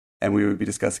 And we would be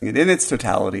discussing it in its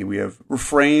totality. We have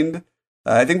refrained.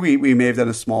 I think we may have done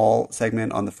a small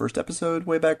segment on the first episode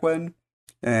way back when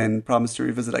and promised to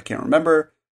revisit. I can't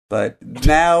remember. But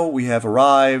now we have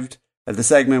arrived at the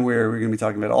segment where we're going to be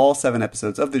talking about all 7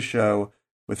 episodes of this show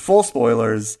with full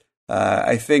spoilers.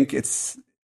 I think it's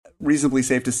reasonably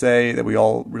safe to say that we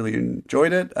all really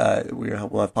enjoyed it.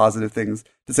 We'll have positive things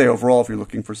to say overall. If you're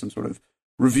looking for some sort of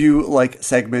review-like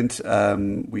segment,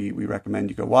 we recommend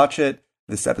you go watch it.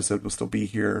 This episode will still be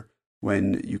here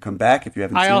when you come back if you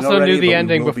haven't seen it already. I also knew the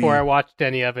ending before I watched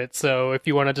any of it, so if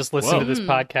you want to just listen to this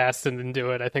podcast and then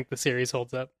do it, I think the series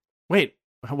holds up. Wait,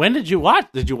 when did you watch?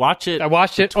 Did you watch it? I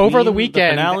watched it over the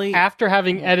weekend after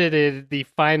having edited the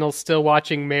final Still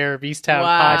Watching Mare of Easttown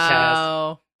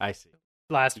podcast. I see.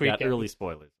 Last weekend. Early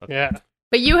spoilers. Okay. Yeah.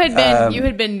 But you had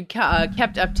been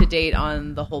kept up to date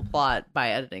on the whole plot by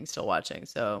editing Still Watching,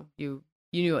 so you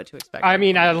knew what to expect. I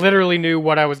mean, I literally knew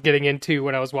what I was getting into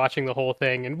when I was watching the whole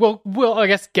thing, and we'll I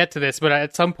guess get to this, but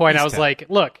at some point I was like,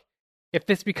 look, if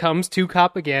this becomes too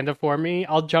propaganda for me,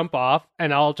 I'll jump off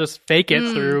and I'll just fake it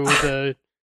through the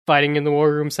Fighting in the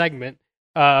War Room segment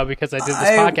because I did this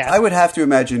podcast. I would have to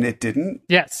imagine it didn't.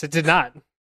 Yes, it did not.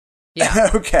 Yeah.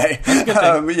 Okay.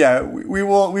 Yeah, we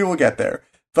will get there.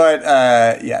 But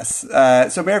yes.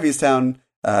 So Mare of Easttown,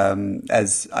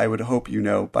 as I would hope you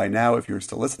know by now, if you're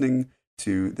still listening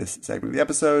to this segment of the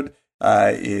episode,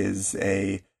 is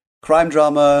a crime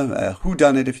drama, a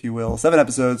whodunit, if you will. 7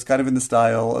 episodes, kind of in the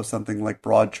style of something like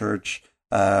Broadchurch.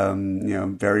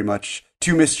 Very much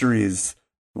 2 mysteries,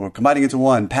 or combining into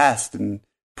one, past and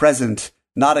present,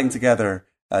 knotting together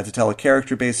to tell a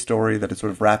character-based story that is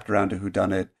sort of wrapped around a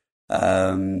whodunit.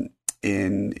 In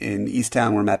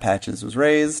Easttown, where Matt Patches was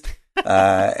raised,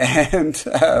 and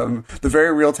the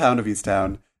very real town of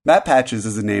Easttown. Matt Patches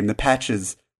is a name. The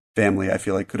Patches family, I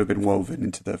feel like, could have been woven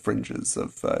into the fringes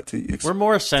of. We're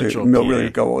more essential. To really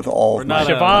go with all. We're not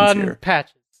Siobhan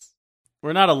Patches.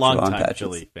 We're not a long-time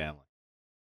Philly family.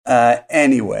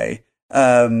 Anyway,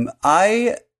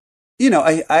 I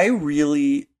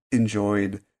really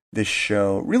enjoyed this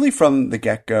show really from the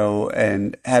get-go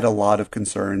and had a lot of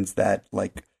concerns that,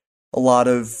 like a lot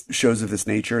of shows of this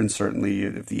nature, and certainly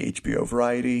of the HBO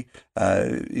variety,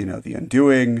 The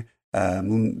Undoing,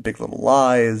 Big Little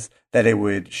Lies, that it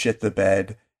would shit the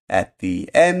bed at the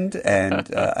end.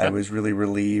 And I was really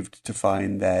relieved to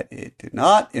find that it did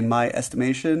not, in my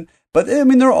estimation. But I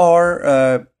mean, there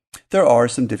are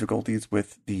some difficulties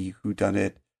with the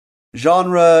whodunit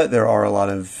genre. There are a lot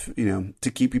of,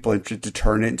 to keep people interested, to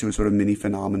turn it into a sort of mini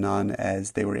phenomenon,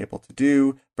 as they were able to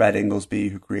do. Brad Inglesby,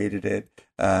 who created it,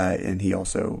 and he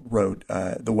also wrote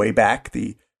The Way Back,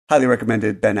 the highly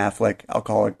recommended Ben Affleck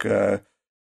alcoholic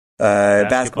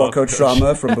basketball coach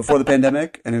drama from before the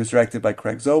pandemic, and it was directed by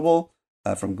Craig Zobel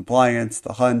from Compliance,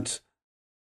 The Hunt,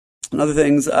 and other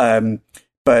things.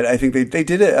 But I think they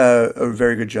did a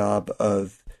very good job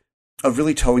of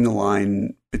really towing the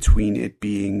line between it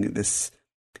being this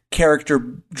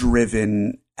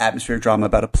character-driven atmospheric drama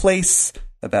about a place,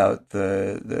 about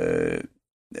the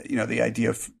idea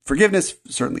of forgiveness,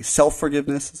 certainly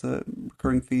self-forgiveness is a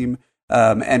recurring theme,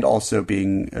 and also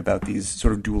being about these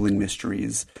sort of dueling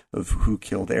mysteries of who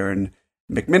killed Aaron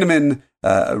McMiniman,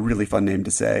 a really fun name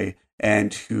to say,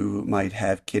 and who might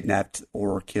have kidnapped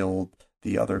or killed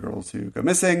the other girls who go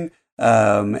missing.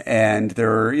 And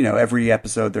there, every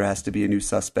episode there has to be a new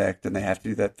suspect, and they have to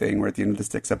do that thing where at the end of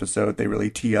the 6th episode they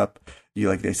really tee up.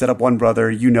 They set up one brother.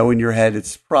 In your head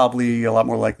it's probably a lot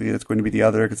more likely it's going to be the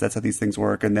other, because that's how these things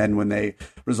work. And then when they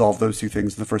resolve those 2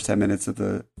 things in the first 10 minutes of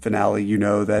the finale,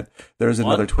 that there's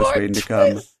another twist waiting to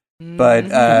come.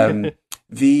 But I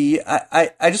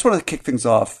just want to kick things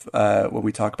off when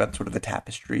we talk about sort of the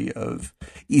tapestry of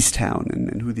Easttown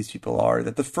and who these people are.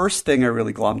 That the first thing I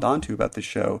really glommed onto about this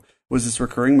show was this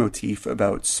recurring motif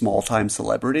about small-time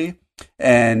celebrity,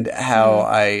 and how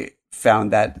I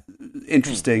found that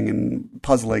interesting and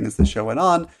puzzling as the show went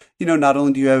on. Not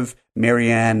only do you have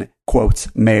Marianne,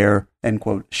 quotes, Mare, end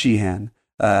quote, Sheehan,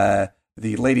 the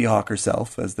Lady Hawk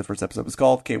herself, as the first episode was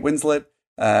called, Kate Winslet,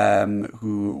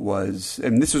 who was,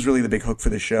 and this was really the big hook for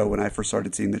the show when I first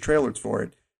started seeing the trailers for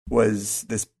it, was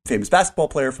this famous basketball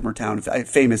player from her town,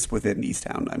 famous within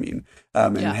Easttown,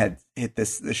 and had hit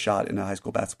this shot in a high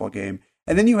school basketball game.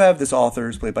 And then you have this author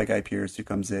who's played by Guy Pearce, who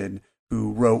comes in,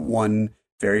 who wrote one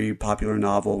very popular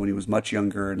novel when he was much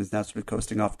younger and is now sort of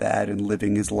coasting off that and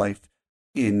living his life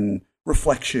in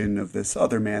reflection of this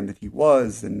other man that he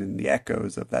was and in the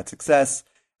echoes of that success.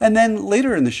 And then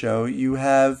later in the show, you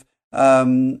have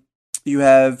Evan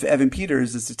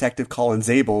Peters as Detective Colin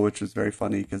Zabel, which was very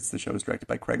funny because the show was directed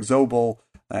by Craig Zobel.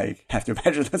 I have to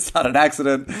imagine that's not an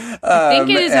accident. I think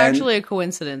it is actually a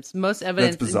coincidence. Most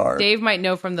evidence, that's bizarre. Dave might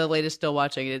know from the latest Still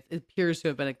Watching, it appears to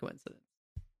have been a coincidence.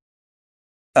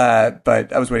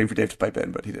 But I was waiting for Dave to pipe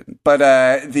in, but he didn't. But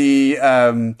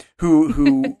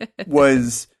who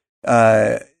was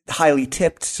highly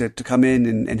tipped to come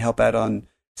in and help out on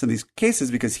some of these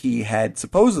cases because he had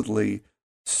supposedly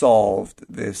solved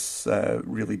this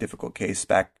really difficult case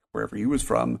back wherever he was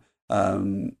from.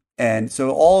 And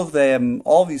so all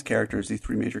of these characters, these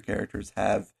three major characters,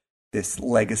 have this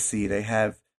legacy.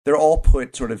 They're all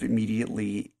put sort of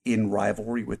immediately in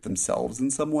rivalry with themselves in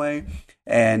some way.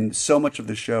 And so much of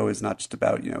the show is not just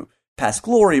about, past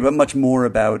glory, but much more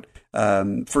about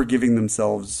forgiving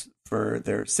themselves for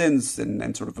their sins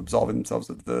and sort of absolving themselves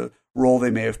of the role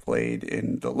they may have played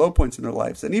in the low points in their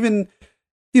lives. And even,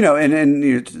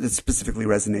 it specifically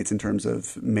resonates in terms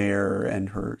of Mare and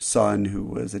her son, who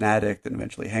was an addict and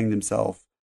eventually hanged himself,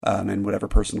 and whatever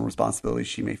personal responsibility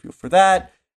she may feel for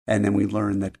that. And then we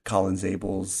learn that Colin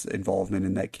Zabel's involvement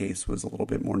in that case was a little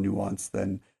bit more nuanced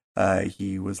than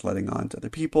he was letting on to other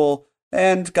people.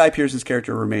 And Guy Pearce's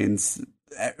character remains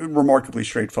remarkably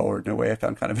straightforward in a way I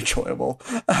found kind of enjoyable.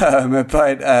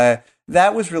 But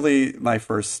that was really my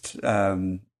first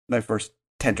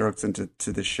tenterhooks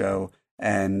into the show.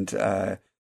 And there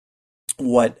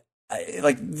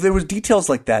was details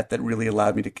like that really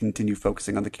allowed me to continue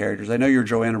focusing on the characters. I know your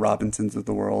Joanna Robinsons of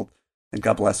the world, and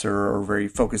God bless her, are very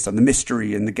focused on the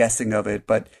mystery and the guessing of it.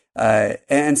 But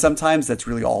and sometimes that's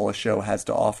really all a show has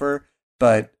to offer.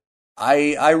 But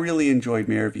I really enjoyed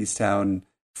Mayor of Easttown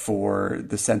for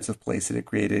the sense of place that it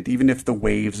created, even if the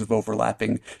waves of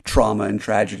overlapping trauma and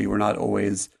tragedy were not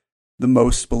always the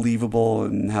most believable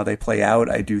in how they play out.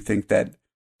 I do think that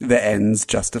the ends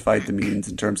justified the means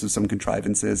in terms of some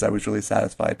contrivances. I was really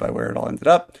satisfied by where it all ended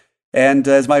up. And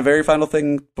as my very final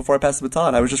thing before I pass the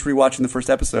baton, I was just rewatching the first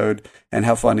episode, and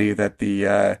how funny that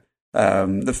the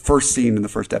first scene in the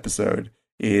first episode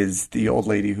is the old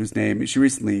lady whose name, she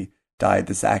recently died,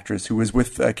 this actress who was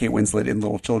with Kate Winslet in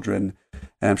Little Children,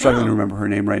 and I'm struggling to remember her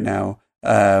name right now.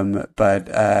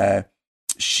 But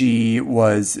she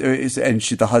was, and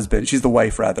she's the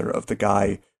wife rather of the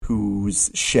guy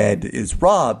whose shed is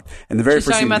robbed. And the very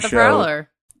first scene of the show Prowler.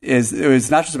 It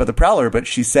was not just about the Prowler, but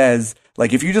she says,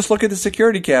 if you just look at the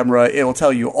security camera, it'll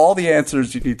tell you all the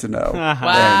answers you need to know. Wow,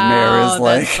 and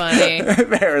that's funny.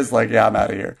 Mare is like, yeah, I'm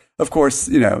out of here. Of course,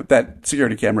 that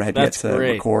security camera had yet to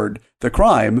record the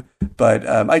crime, but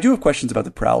I do have questions about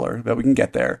the Prowler, but we can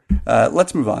get there.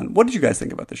 Let's move on. What did you guys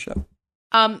think about this show?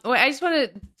 I just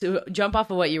wanted to jump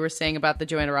off of what you were saying about the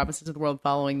Joanna Robinsons of the world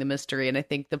following the mystery. And I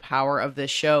think the power of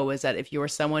this show is that if you are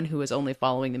someone who is only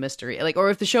following the mystery, or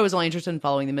if the show is only interested in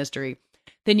following the mystery,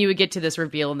 then you would get to this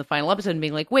reveal in the final episode and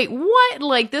being like, wait,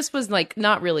 what? This was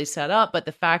not really set up. But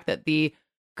the fact that the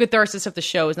catharsis of the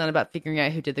show is not about figuring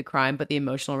out who did the crime, but the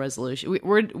emotional resolution.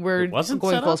 We're going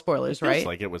full spoilers, right?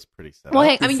 It was pretty set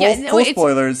up. Full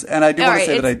spoilers. And I do want to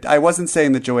say that I wasn't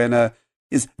saying that Joanna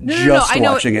is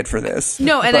watching it for this.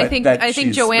 No, and I think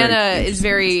Joanna is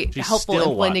very helpful in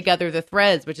pulling together the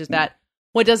threads, which is that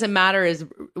what doesn't matter is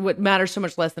what matters so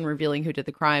much less than revealing who did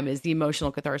the crime is the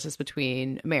emotional catharsis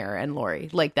between Mare and Laurie.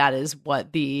 That is what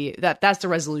that's the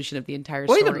resolution of the entire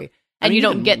story. And you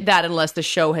don't get that unless the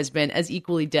show has been as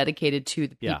equally dedicated to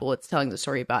the people it's telling the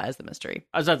story about as the mystery.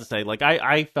 I was about to say,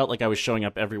 I felt like I was showing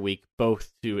up every week,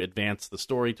 both to advance the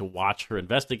story, to watch her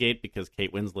investigate, because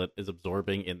Kate Winslet is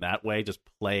absorbing in that way, just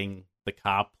playing the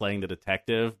cop, playing the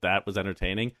detective. That was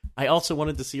entertaining. I also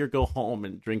wanted to see her go home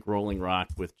and drink Rolling Rock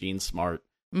with Jean Smart,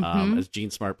 as Jean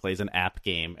Smart plays an app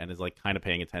game and is kind of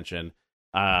paying attention.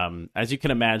 As you can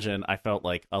imagine, I felt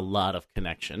like a lot of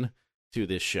connection to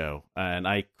this show, and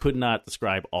I could not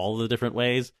describe all the different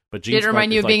ways, but Jean Smart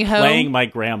is being playing my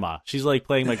grandma. She's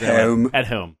playing my grandma at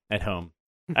home.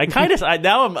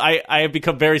 I have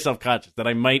become very self-conscious that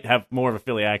I might have more of a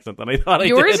Philly accent than I thought I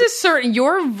did.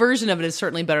 Your version of it is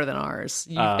certainly better than ours.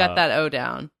 You've got that O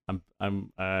down.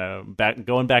 I'm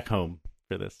going back home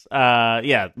for this.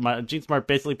 Jean Smart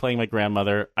basically playing my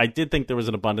grandmother. I did think there was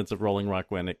an abundance of Rolling Rock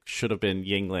when it should have been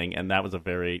Yingling, and that was a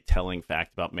very telling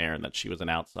fact about Mare, that she was an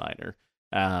outsider.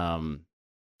 I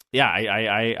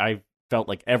felt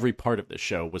like every part of this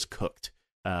show was cooked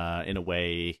in a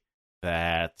way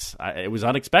that it was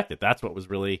unexpected. That's what was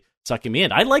really sucking me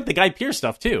in. I like the Guy Pearce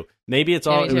stuff too. Maybe it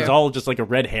was all just like a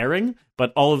red herring,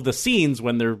 but all of the scenes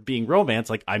when they're being romance,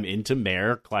 like I'm into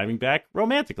Mare climbing back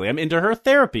romantically. I'm into her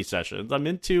therapy sessions. I'm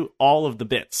into all of the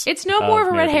bits. It's no more of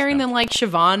a red herring than like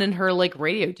Siobhan and her like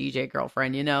radio DJ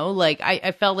girlfriend, you know? Like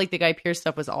I felt like the Guy Pearce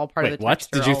stuff was all part of the text.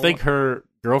 What? Did you think her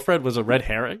girlfriend was a red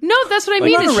herring? No, that's what I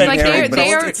mean. It's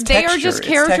like they are just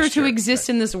characters who exist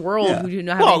in this world who do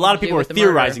not have. Well, a lot of people are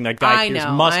theorizing that Guy Pearce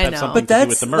must have something to do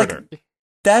with the murder.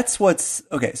 That's what's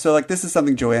okay. So, like, this is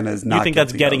something Joanna is not. You think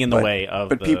that's getting in the way of,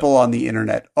 but people on the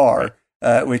internet are,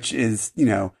 which is, you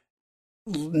know,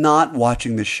 not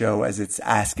watching the show as it's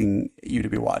asking you to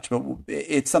be watched, but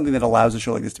it's something that allows a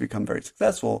show like this to become very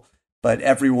successful. But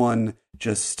everyone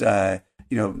just,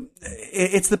 you know,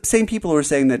 it's the same people who are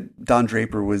saying that Don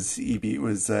Draper was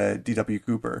D.W.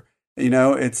 Cooper. You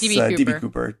know, it's D.B.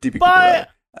 Cooper.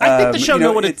 I think the show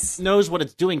knows what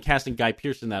it's doing, casting Guy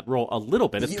Pearce in that role a little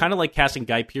bit. It's kind of like casting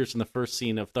Guy Pearce in the first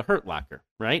scene of The Hurt Locker,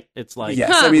 right? It's like,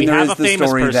 we have a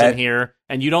famous person here,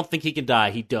 and you don't think he can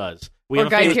die. He does. Or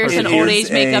Guy Pearce in old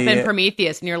age makeup in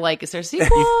Prometheus, and you're like, is there a sequel?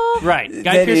 Right.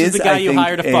 Guy Pearce is the guy you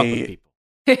hire to fuck with people.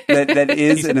 That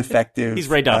is an effective... He's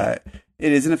Ray Donovan.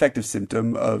 It is an effective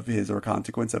symptom of his or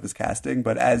consequence of his casting,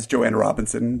 but as Joanna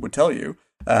Robinson would tell you,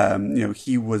 you know,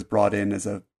 he was brought in as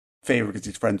a favor because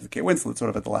he's friends with Kate Winslet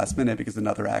sort of at the last minute because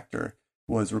another actor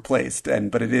was replaced.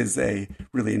 But it is a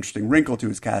really interesting wrinkle to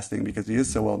his casting because he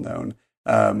is so well known.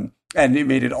 And it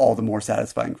made it all the more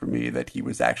satisfying for me that he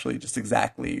was actually just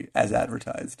exactly as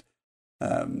advertised,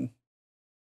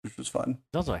 which was fun.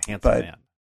 He's also a handsome man.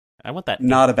 I want that.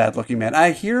 Not a bad looking man.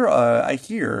 I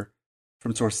hear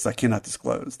from sources I cannot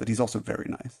disclose that he's also very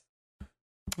nice.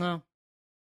 Oh,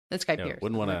 that's Guy Pearce.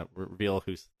 Wouldn't want to reveal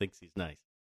who thinks he's nice.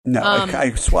 No,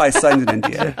 I signed an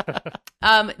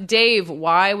NDA. Dave,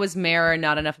 why was Mare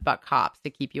not enough about cops to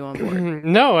keep you on board?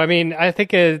 No, I mean, I think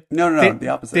the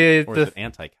opposite. Or is it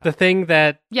anti-cop? The thing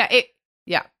that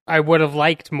yeah, I would have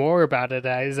liked more about it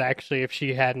is actually if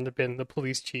she hadn't been the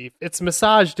police chief. It's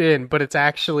massaged in, but it's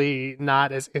actually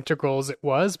not as integral as it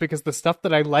was because the stuff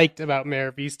that I liked about Mare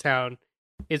of Easttown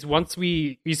is once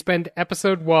we spend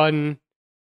episode 1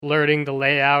 learning the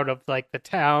layout of like the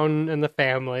town and the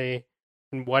family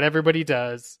and what everybody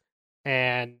does,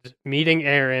 and meeting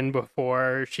Erin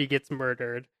before she gets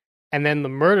murdered, and then the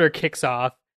murder kicks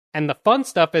off, and the fun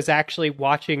stuff is actually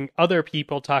watching other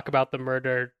people talk about the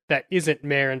murder that isn't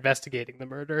Mare investigating the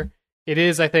murder. It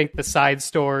is, I think, the side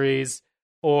stories,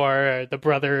 or the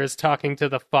brothers talking to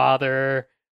the father,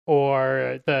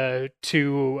 or the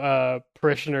two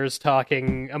parishioners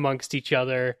talking amongst each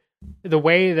other. The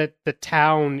way that the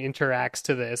town interacts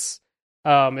to this,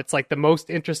 it's like the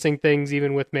most interesting things,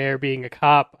 even with Mare being a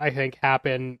cop, I think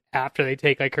happen after they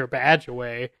take like her badge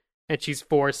away and she's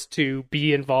forced to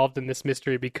be involved in this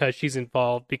mystery because she's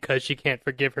involved, because she can't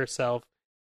forgive herself.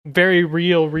 Very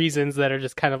real reasons that are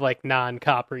just kind of like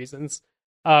non-cop reasons.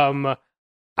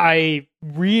 I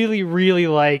really, really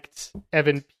liked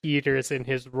Evan Peters in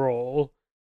his role,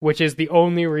 which is the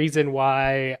only reason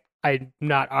why I'm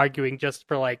not arguing just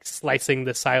for like slicing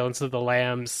the Silence of the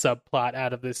Lambs subplot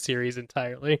out of this series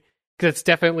entirely, because it's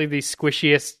definitely the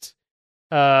squishiest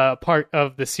part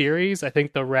of the series. I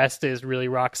think the rest is really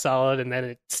rock solid, and then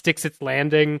it sticks its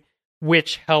landing,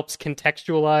 which helps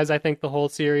contextualize, I think, the whole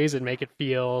series and make it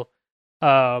feel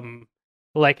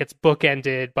like it's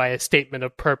bookended by a statement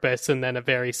of purpose and then a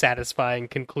very satisfying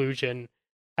conclusion.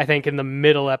 I think in the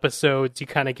middle episodes, you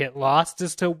kind of get lost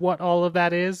as to what all of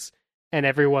that is. And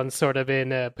everyone's sort of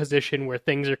in a position where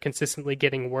things are consistently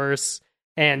getting worse.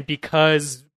 And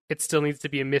because it still needs to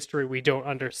be a mystery we don't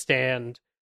understand,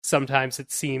 sometimes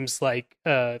it seems like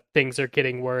things are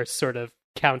getting worse sort of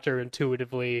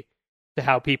counterintuitively to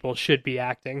how people should be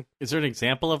acting. Is there an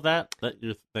example of that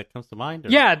comes to mind? Or?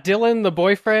 Yeah, Dylan, the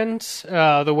boyfriend,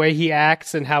 the way he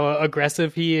acts and how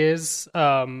aggressive he is.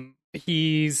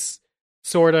 He's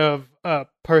sort of a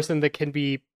person that can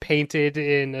be painted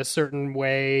in a certain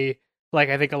way, like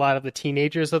I think a lot of the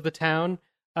teenagers of the town.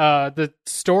 The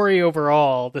story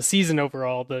overall, the season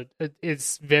overall,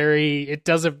 it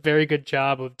does a very good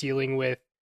job of dealing with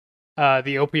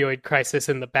the opioid crisis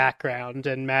in the background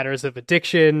and matters of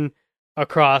addiction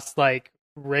across like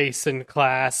race and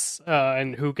class,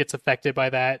 and who gets affected by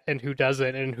that and who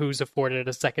doesn't, and who's afforded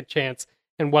a second chance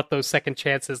and what those second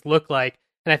chances look like.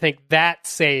 And I think that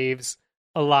saves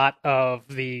a lot of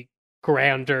the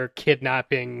grander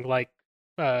kidnapping, like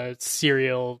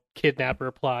serial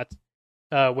kidnapper plot,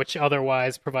 which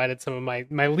otherwise provided some of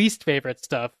my least favorite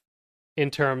stuff in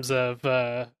terms of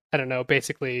I don't know,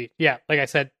 basically, yeah, like I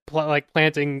said, like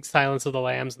planting Silence of the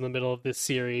Lambs in the middle of this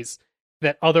series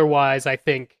that otherwise I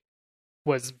think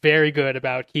was very good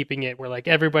about keeping it where like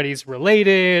everybody's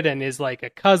related and is like a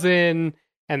cousin,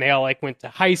 and they all like went to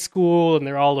high school and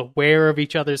they're all aware of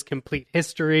each other's complete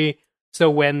history. So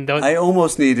when I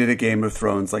almost needed a Game of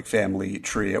Thrones like family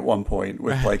tree at one point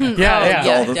with like all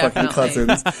the fucking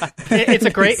cousins.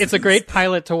 It's a great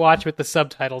pilot to watch with the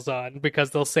subtitles on,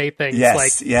 because they'll say things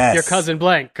like your cousin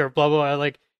blank or blah blah blah,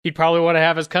 like he'd probably want to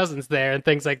have his cousins there and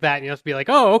things like that. And you have to be like,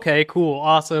 oh, okay, cool,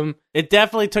 awesome. It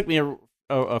definitely took me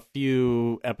a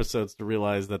few episodes to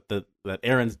realize that that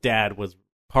Aaron's dad was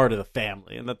part of the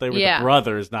family and that they were the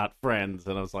brothers, not friends.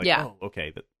 And I was like, oh,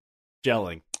 okay,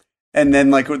 gelling. And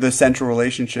then, like, the central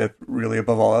relationship, really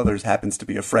above all others, happens to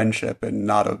be a friendship and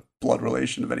not a blood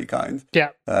relation of any kind. Yeah.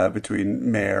 Between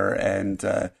Mare and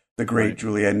the great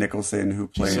Julianne Nicholson, who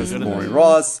plays Maury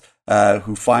Ross,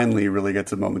 who finally really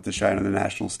gets a moment to shine on the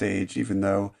national stage, even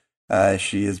though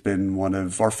she has been one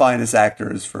of our finest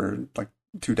actors for, like,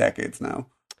 2 decades now.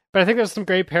 But I think there's some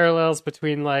great parallels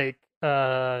between, like,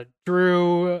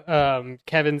 Drew,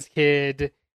 Kevin's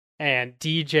kid, and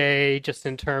DJ, just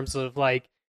in terms of, like,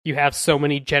 you have so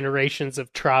many generations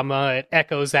of trauma, it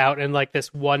echoes out in like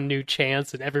this one new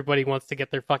chance, and everybody wants to get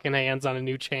their fucking hands on a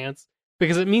new chance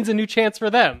because it means a new chance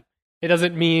for them. It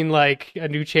doesn't mean like a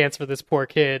new chance for this poor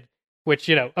kid, which,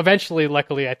 you know, eventually,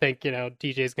 luckily, I think, you know,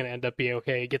 DJ's going to end up being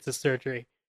okay. He gets his surgery.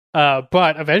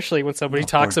 But eventually when somebody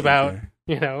talks about,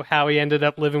 you know, how he ended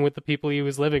up living with the people he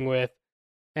was living with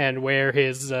and where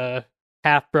his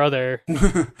half brother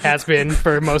has been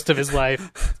for most of his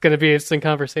life, it's going to be an interesting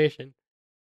conversation.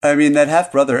 I mean, that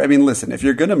half brother. I mean, listen, if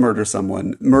you're going to murder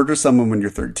someone when you're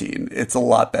 13. It's a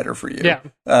lot better for you. Yeah.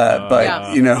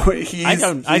 But you know,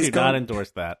 I do not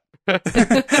endorse that.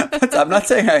 I'm not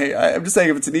saying I'm just saying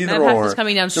if it's an either or. Is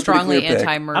coming down strongly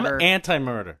anti-murder. I'm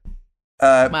anti-murder.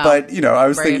 But you know, I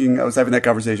was thinking, I was having that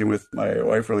conversation with my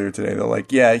wife earlier today. They're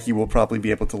like, yeah, he will probably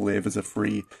be able to live as a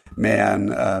free man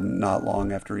not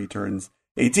long after he turns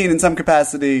 18 in some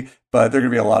capacity. But there are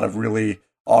going to be a lot of really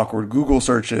awkward Google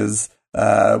searches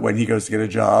when he goes to get a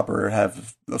job or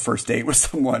have the first date with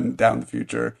someone down the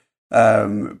future.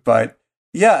 But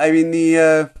yeah, I mean,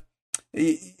 that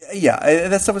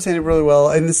stuff was handled really well.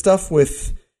 And the stuff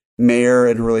with Mare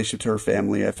and her relationship to her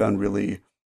family, I found really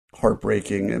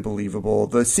heartbreaking and believable.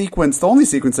 The only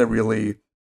sequence that really,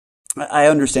 I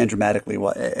understand dramatically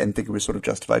and think it was sort of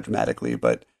justified dramatically,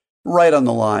 but right on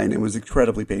the line, it was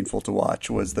incredibly painful to watch,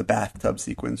 was the bathtub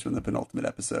sequence from the penultimate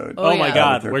episode. Oh my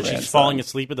God, where she's falling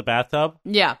asleep in the bathtub?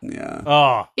 Yeah.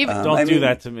 Oh, don't do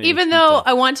that to me. Even though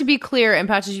I want to be clear, and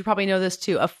Patches, you probably know this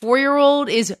too, a 4-year-old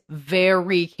is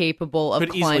very capable of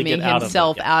climbing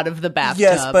himself out of the bathtub.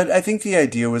 Yes, but I think the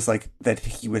idea was like that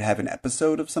he would have an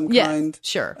episode of some kind.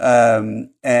 Sure. And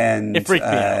it freaked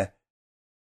me out.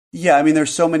 Yeah, I mean,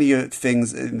 there's so many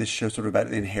things in this show sort of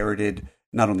about inherited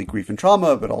not only grief and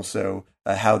trauma, but also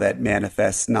how that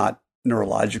manifests not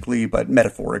neurologically, but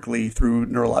metaphorically through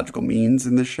neurological means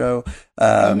in this show.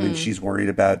 And she's worried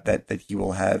about that he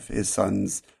will have his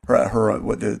son's, so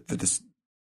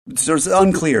it's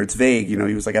unclear. It's vague. You know,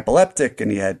 he was like epileptic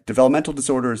and he had developmental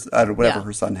disorders, whatever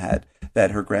her son had,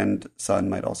 that her grandson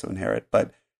might also inherit.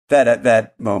 But that at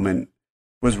that moment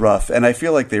was rough. And I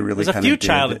feel like they really There's a few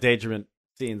child endangerment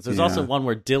scenes. There's also one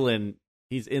where Dylan,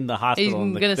 he's in the hospital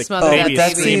and the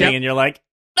baby's screaming, and you're like,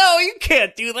 no, you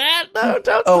can't do that. No,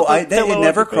 don't. It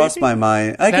never crossed my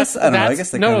mind. I guess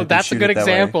that's a good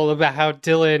example about how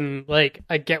Dylan, like,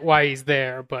 I get why he's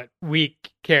there, but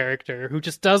weak character who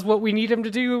just does what we need him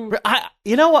to do.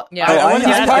 You know what? Yeah,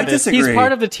 he's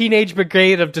part of the teenage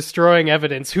brigade of destroying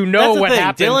evidence who know what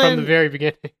happened from the very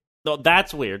beginning. No,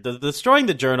 that's weird. Destroying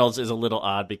the journals is a little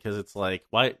odd because it's like,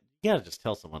 why? You gotta just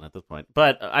tell someone at this point.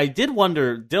 But I did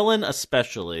wonder, Dylan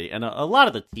especially, and a lot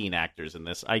of the teen actors in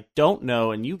this, I don't know,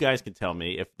 and you guys can tell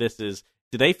me if this is,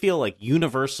 do they feel like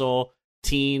universal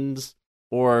teens,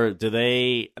 or do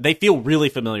they feel really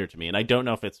familiar to me, and I don't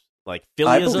know if it's like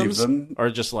Phillyisms, or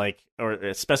just like, or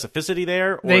specificity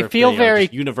there, or they feel very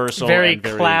universal, very and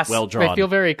very class, well drawn. They feel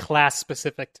very class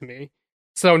specific to me.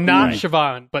 So not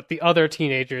Siobhan, but the other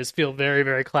teenagers feel very,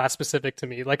 very class specific to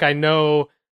me. Like, I know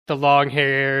the long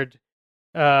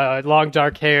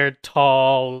dark-haired,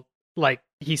 tall, like,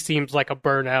 he seems like a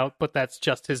burnout, but that's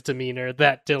just his demeanor.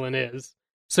 That Dylan is.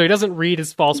 So he doesn't read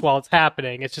his false while it's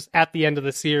happening. It's just at the end of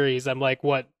the series, I'm like,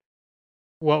 what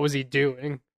was he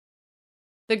doing?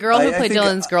 The girl who played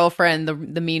Dylan's girlfriend,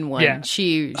 the mean one,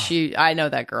 she I know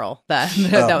that girl. That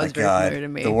was very familiar to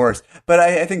me. The worst. But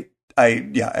I think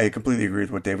I completely agree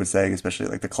with what Dave was saying, especially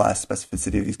like the class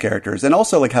specificity of these characters, and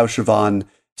also like how Siobhan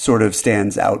sort of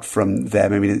stands out from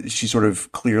them. I mean, she sort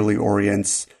of clearly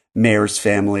orients Mare's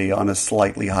family on a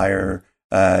slightly higher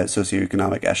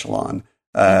socioeconomic echelon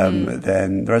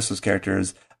than the rest of those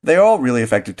characters. They're all really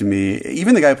effective to me.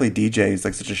 Even the guy who played DJ is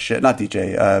like such a shit. Not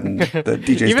DJ. The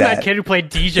DJ's even dad. that kid who played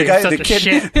DJ is such a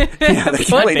shit. Yeah, the kid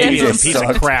who played DJ is a piece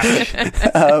of crap.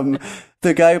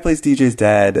 The guy who plays DJ's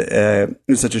dad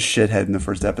is such a shithead in the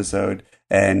first episode,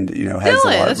 and has Dylan,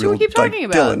 a lot that's real, what we keep talking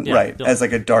about. Dylan, Yeah, right? Dylan. Has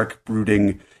like a dark,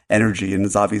 brooding energy, and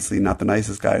is obviously not the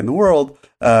nicest guy in the world.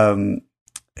 There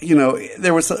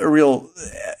was a real.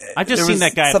 I've just seen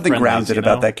that guy at something Friendly's, grounded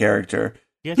about that character.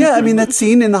 Yeah, I mean that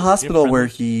scene in the hospital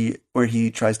Friendly's. where he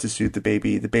tries to soothe the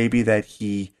baby that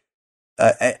he.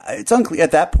 It's unclear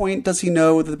at that point. Does he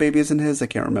know that the baby isn't his? I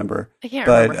can't remember. I can't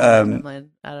remember how the timeline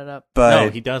added up. But No,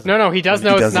 he doesn't. No, he does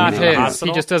know it's not his.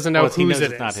 He just doesn't know he knows whose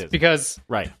it it's not is. his. Because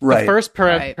Right. the first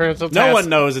parental test... No one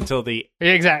knows until the...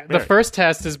 Exactly. The Very. first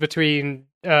test is between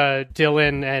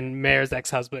Dylan and Mare's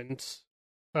ex-husband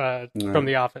from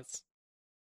The Office.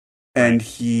 And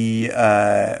he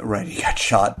got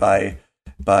shot by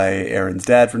Aaron's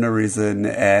dad for no reason,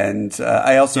 and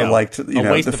I also liked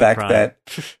the fact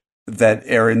that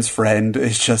Aaron's friend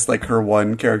is just like her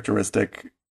one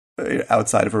characteristic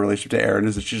outside of her relationship to Aaron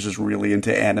is that she's just really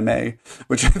into anime,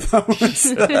 which I thought was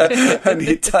a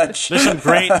neat touch. There's some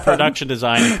great production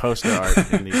design and poster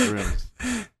art in these rooms.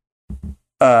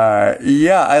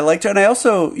 I liked her, and I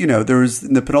also, there was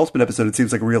in the penultimate episode, it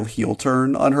seems like a real heel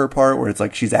turn on her part, where it's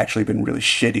like she's actually been really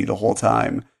shitty the whole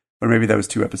time, or maybe that was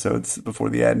 2 episodes before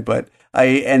the end. But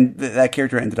that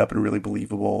character ended up in a really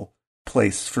believable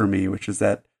place for me, which is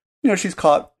that she's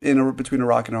caught between a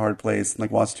rock and a hard place, and like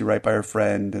wants to do right by her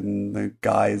friend, and the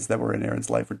guys that were in Aaron's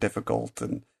life were difficult,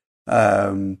 and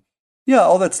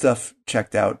all that stuff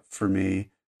checked out for me.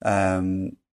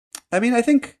 I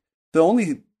think the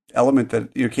only element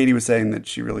that Katie was saying that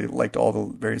she really liked all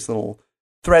the various little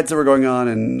threads that were going on,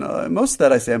 and most of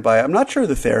that I stand by. I'm not sure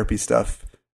the therapy stuff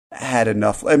had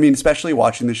enough. I mean, especially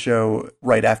watching the show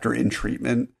right after In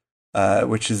Treatment,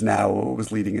 which is now what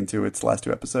was leading into its last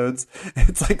 2 episodes.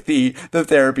 It's like the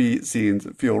therapy scenes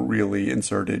feel really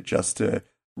inserted just to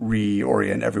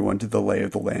reorient everyone to the lay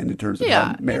of the land in terms of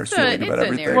how Mare's feeling about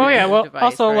everything. Well, device,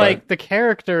 also right? like the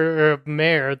character of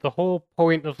Mare, the whole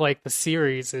point of like the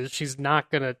series is she's not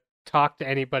gonna talk to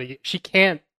anybody. She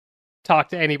can't talk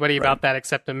to anybody about that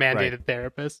except a mandated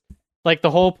therapist. Like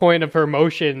the whole point of her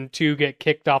motion to get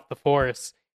kicked off the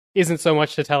force isn't so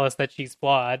much to tell us that she's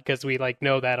flawed, because we like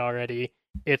know that already.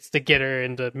 It's to get her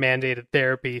into mandated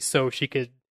therapy so she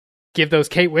could give those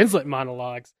Kate Winslet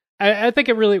monologues. I think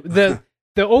it really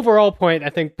the overall point, I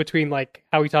think, between like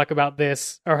how we talk about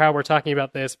this or how we're talking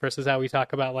about this versus how we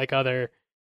talk about like other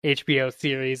HBO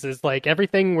series is like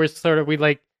everything we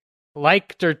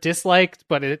liked or disliked,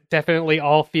 but it definitely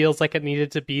all feels like it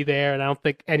needed to be there, and I don't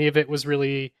think any of it was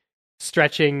really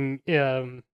stretching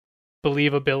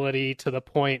believability to the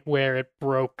point where it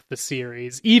broke the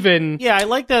series. Even I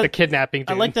like that the kidnapping.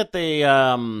 I like that they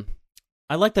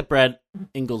I like that Brad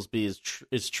Inglesby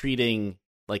is treating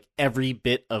like every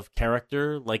bit of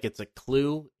character like it's a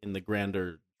clue in the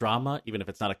grander drama, even if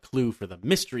it's not a clue for the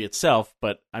mystery itself.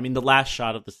 But I mean, the last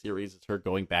shot of the series is her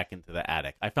going back into the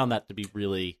attic. I found that to be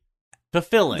really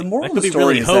fulfilling. The moral that of the could be story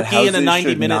really is that hokey in a houses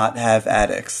should 90-minute. not have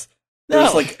attics. No.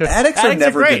 There's attics are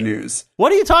never good news.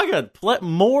 What are you talking about?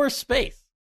 More space,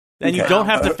 and you Okay. don't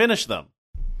have to finish them.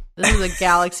 This is a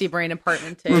Galaxy Brain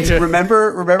apartment too.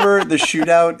 Remember the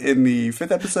shootout in the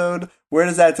 5th episode? Where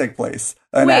does that take place?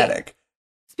 An attic.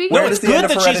 Speaking No, of it's does the end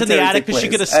good of that she's in the Hereditary attic take because she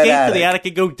place? could escape An to the attic. attic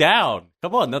and go down.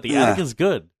 Come on, no, the attic is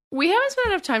good. We haven't spent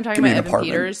enough time talking Give me about an Evan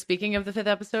apartment. Peters. Speaking of the 5th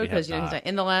episode, because We have he's not.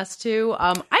 in the last 2.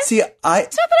 See, it's not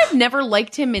that I've never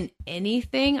liked him in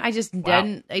anything. I just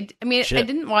didn't. I mean, Shit. I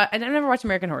didn't watch. I never watched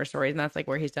American Horror Stories, and that's like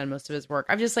where he's done most of his work.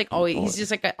 I've just like always. He's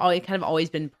just like kind of always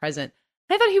been present.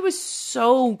 And I thought he was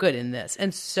so good in this,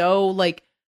 and so like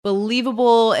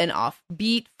believable and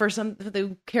offbeat for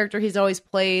the character he's always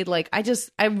played. Like I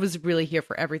was really here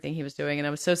for everything he was doing, and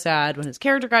I was so sad when his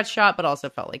character got shot, but also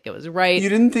felt like it was right. you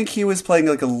didn't think he was playing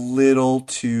like a little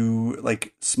too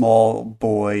like small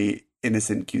boy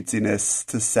innocent cutesiness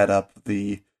to set up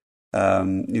the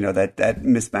that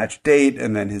mismatched date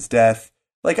and then his death.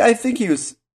 Like I think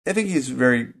he's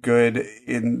very good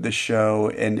in the show,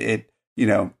 and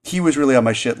he was really on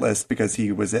my shit list because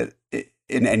he was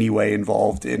in any way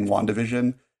involved in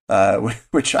WandaVision,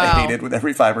 which I hated with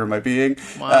every fiber of my being.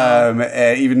 Wow.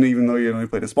 Even though he only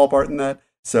played a small part in that.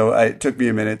 So it took me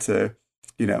a minute to,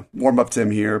 warm up to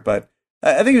him here. But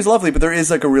I think he was lovely. But there is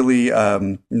like a really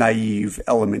naive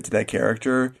element to that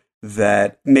character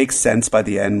that makes sense by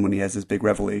the end when he has this big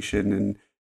revelation and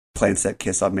plants that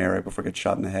kiss on Mary before he gets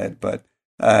shot in the head. But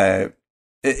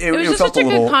It was just such a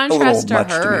good contrast to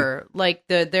her. Like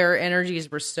their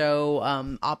energies were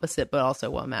so opposite, but also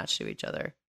well matched to each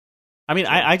other. I mean,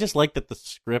 I just like that the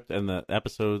script and the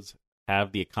episodes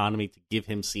have the economy to give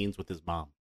him scenes with his mom,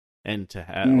 and to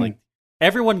have like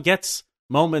everyone gets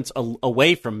moments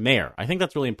away from Mare. I think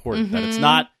that's really important. That it's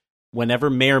not whenever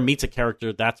Mare meets a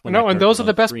character, that's when. No, and those are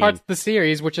the best parts of the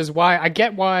series, which is why I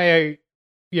get why.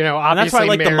 Obviously, and that's why I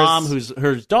like Mare's... the mom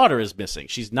her daughter is missing.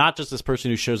 She's not just this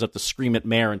person who shows up to scream at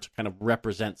Mare and to kind of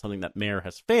represent something that Mare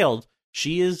has failed.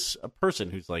 She is a person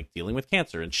who's like dealing with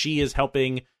cancer, and she is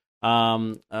helping.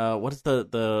 What is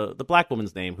the black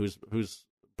woman's name? Whose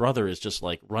brother is just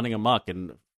like running amok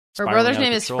and her brother's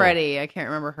name is Freddie. I can't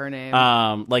remember her name.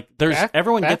 Like there's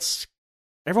everyone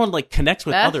like connects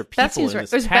with other people in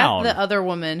this town. Beth, the other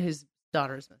woman whose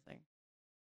daughter is missing.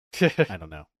 I don't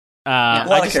know. A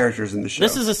lot of characters in the show.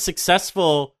 This is a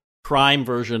successful crime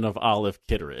version of Olive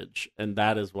Kitteridge, and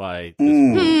that is why.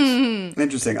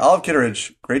 Interesting. Olive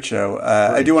Kitteridge, great show.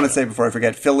 I do want to say before I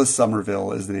forget, Phyllis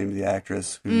Somerville is the name of the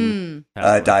actress who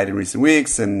died in recent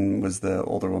weeks and was the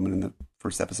older woman in the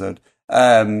first episode.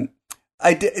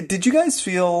 Did you guys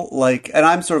feel like, and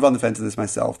I'm sort of on the fence of this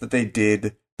myself, that they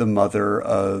did the mother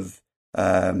of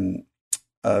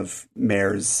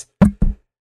Mare's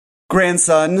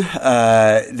grandson,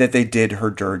 that they did her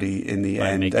dirty in the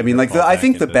end? I mean, like I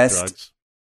think the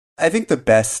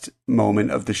best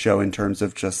moment of the show in terms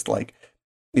of just like,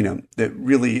 that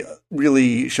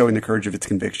really showing the courage of its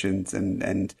convictions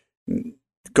and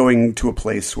going to a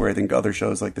place where I think other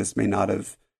shows like this may not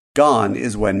have gone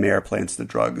is when Mare plants the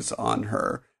drugs on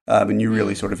her. And you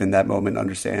really sort of in that moment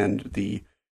understand the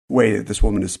way that this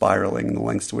woman is spiraling and the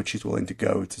lengths to which she's willing to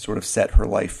go to sort of set her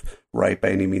life right by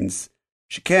any means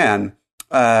she can.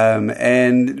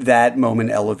 And that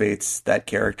moment elevates that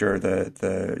character,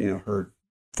 the her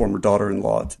former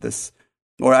daughter-in-law to this,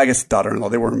 or I guess daughter-in-law,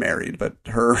 they weren't married, but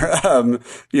her,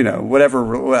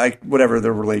 whatever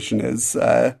the relation is,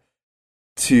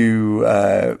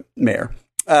 to Mare.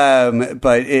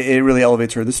 But it really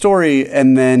elevates her in the story.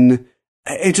 And then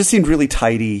it just seemed really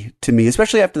tidy to me,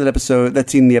 especially after that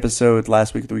scene in the episode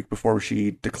last week, the week before, where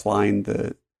she declined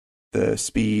the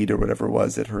speed or whatever it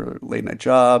was at her late night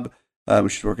job.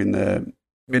 She's working the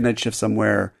midnight shift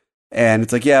somewhere. And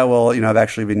it's like, yeah, well, I've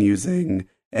actually been using,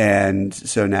 and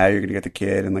so now you're going to get the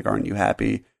kid, and like, aren't you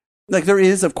happy? Like, there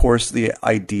is, of course, the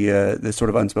idea, this sort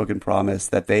of unspoken promise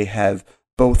that they have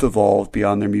both evolved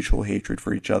beyond their mutual hatred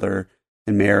for each other,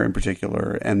 and Mare in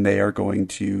particular, and they are going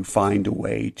to find a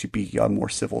way to be on more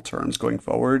civil terms going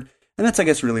forward. And that's, I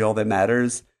guess, really all that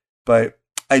matters. But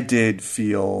I did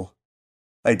feel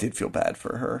bad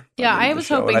for her. Yeah, I was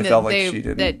hoping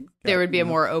that there would be a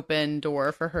more open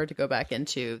door for her to go back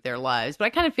into their lives. But I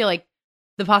kind of feel like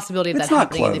the possibility of that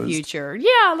happening in the future.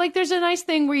 Yeah, like there's a nice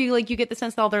thing where you get the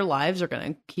sense that all their lives are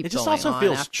going to keep going on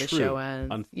after the show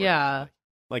ends. Yeah.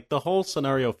 Like the whole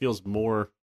scenario feels more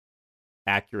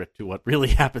accurate to what really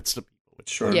happens to people.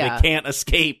 Sure. They can't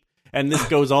escape, and this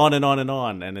goes on and on and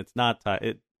on, and it's not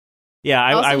I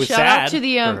was sad for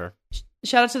her.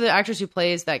 Shout out to the actress who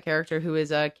plays that character, who is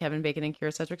Kevin Bacon and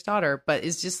Kira Sedgwick's daughter, but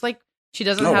is just like, she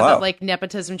doesn't have that like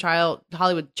nepotism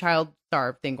Hollywood child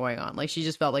star thing going on. Like, she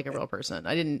just felt like a real person.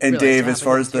 I didn't. And Dave, as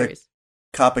far as the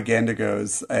propaganda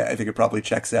goes, I think it probably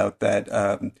checks out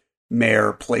that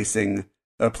Mare planting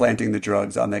the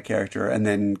drugs on that character and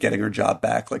then getting her job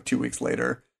back like 2 weeks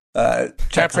later. That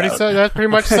pretty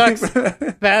much sucks.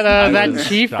 that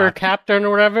chief or captain or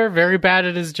whatever, very bad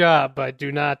at his job. I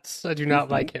do not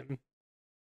like him.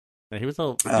 Yeah, he was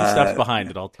a few steps behind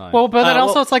at all times. Well, but then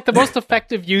also it's like the most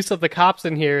effective use of the cops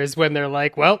in here is when they're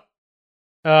like, well,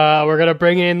 we're going to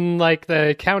bring in like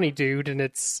the county dude, and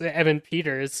it's Evan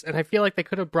Peters. And I feel like they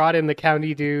could have brought in the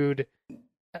county dude.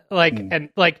 And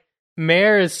like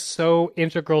Mare is so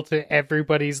integral to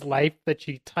everybody's life that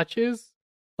she touches.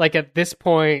 Like at this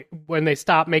point, when they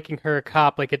stop making her a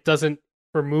cop, like it doesn't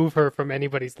remove her from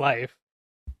anybody's life.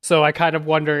 So I kind of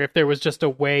wonder if there was just a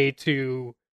way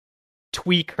to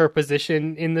tweak her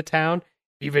position in the town,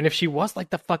 even if she was like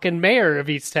the fucking mayor of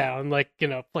Easttown, like,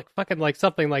 like fucking like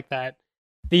something like that.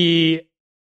 The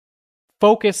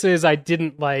focuses I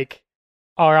didn't like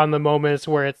are on the moments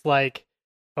where it's like,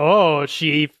 oh,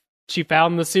 she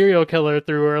found the serial killer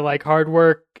through her like hard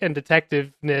work and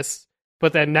detectiveness,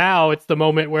 but then now it's the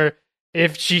moment where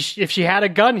if she had a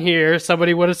gun here,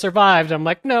 somebody would have survived. I'm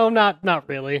like, no, not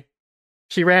really.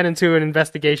 She ran into an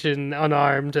investigation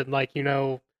unarmed, and like,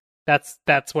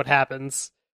 that's what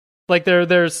happens. Like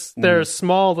there's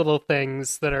small little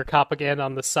things that are propaganda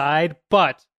on the side,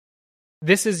 but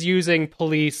this is using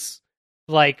police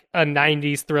like a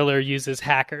 90s thriller uses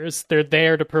hackers. They're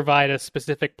there to provide a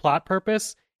specific plot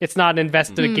purpose. It's not an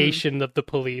investigation of the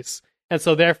police. And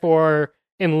so therefore,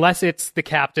 unless it's the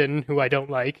captain, who I don't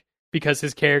like, because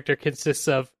his character consists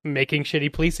of making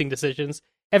shitty policing decisions,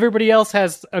 everybody else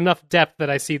has enough depth that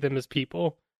I see them as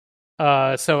people. So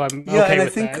I'm okay and I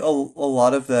with think that. a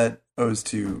lot of that owes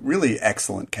to really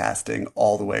excellent casting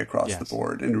all the way across the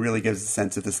board, and really gives a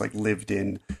sense of this like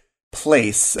lived-in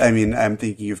place. I mean, I'm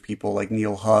thinking of people like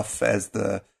Neil Huff as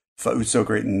who's so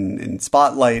great in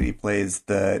Spotlight. He plays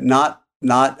the not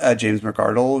James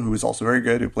McArdle, who is also very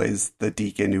good, who plays the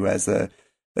deacon who has a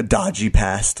dodgy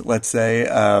past, let's say.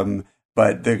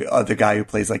 But the guy who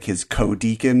plays like his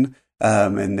co-deacon.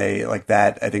 And they like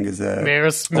that. I think is a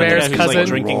Mayor's cousin, like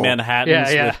drinking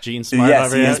Manhattans with Gene Smart.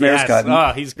 Yes, he is Mayor's cousin.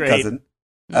 Oh, he's great. Cousin.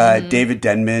 David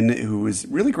Denman, who was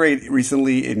really great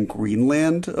recently in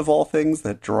Greenland, of all things,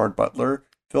 that Gerard Butler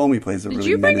film. He plays a really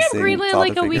menacing. Did you bring up Greenland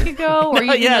like a week ago? Or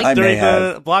during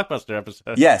the Blockbuster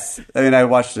episode. Yes, I mean I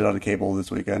watched it on cable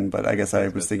this weekend, but I guess I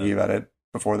was thinking about it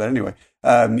before that anyway.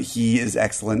 He is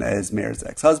excellent as Mayor's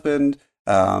ex-husband.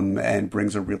 And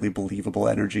brings a really believable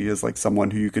energy as like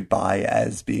someone who you could buy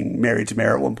as being married to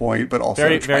Mayor at one point, but also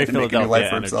very trying to make a new life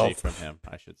for himself. From him,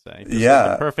 I should say.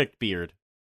 The perfect beard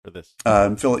for this.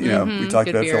 Phil, we talked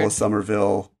about beard. Phyllis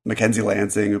Somerville, Mackenzie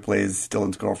Lansing, who plays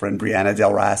Dylan's girlfriend, Brianna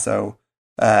Del Rasso.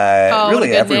 Really, what a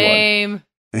good everyone. name.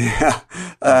 Yeah,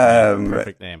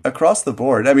 perfect name across the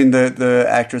board. I mean, the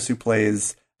actress who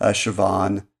plays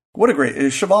Siobhan. What a great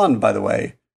Siobhan, by the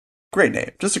way. Great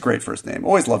name, just a great first name.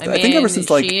 Always loved it. I think ever since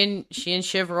like she and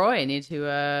Shiv Roy need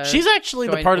to. She's actually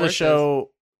the part of the show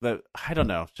that I don't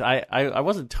know. I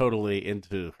wasn't totally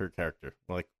into her character,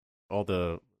 like all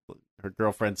her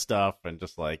girlfriend stuff, and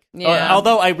just like. Yeah.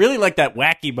 Although I really like that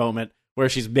wacky moment where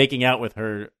she's making out with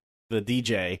the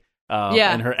DJ.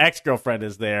 And her ex-girlfriend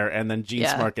is there, and then Gene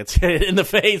Smart gets hit in the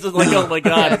face. It's like, oh my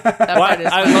god!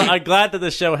 I'm glad that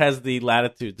the show has the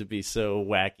latitude to be so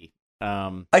wacky.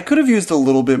 I could have used a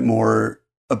little bit more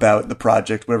about the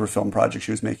project, whatever film project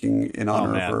she was making in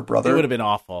honor of her brother. It would have been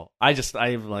awful. I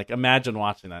like imagine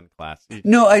watching that in class.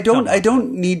 No, I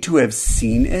don't need to have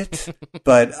seen it,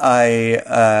 but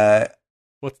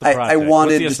What's the project? I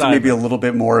wanted just maybe a little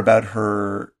bit more about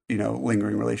her,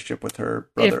 lingering relationship with her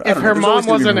brother. If her mom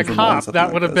wasn't a cop,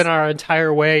 that would have been our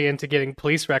entire way into getting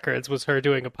police records, was her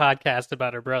doing a podcast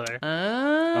about her brother. Oh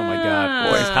my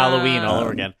god. Boy, it's Halloween all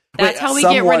over again. That's how we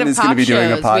get rid of cop shows.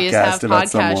 We just have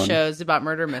podcast shows about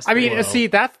murder mysteries. I mean, see,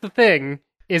 that's the thing,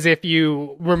 is if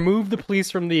you remove the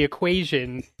police from the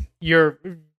equation, your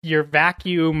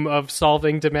vacuum of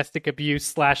solving domestic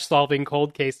abuse / solving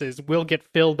cold cases will get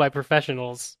filled by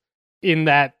professionals in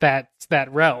that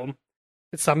realm.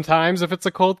 Sometimes, if it's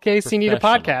a cold case, you need a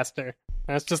podcaster.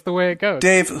 That's just the way it goes.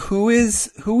 Dave, who is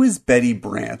Betty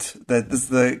Brant? That is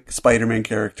the Spider-Man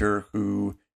character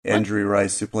who Andrea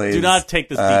Rice, who plays. Do not take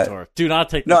this detour. Do not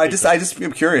take. No, I just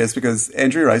am curious because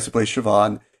Andrea Rice, who plays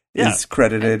Siobhan, is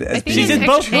credited as being she's in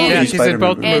both movies. Yeah, she's in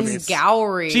both movies. And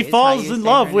Gowrie. She falls in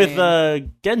love with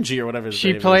Genji or whatever.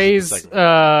 She plays.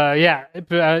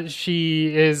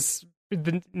 She is.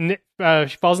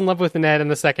 She falls in love with Ned in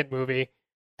the second movie.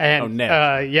 And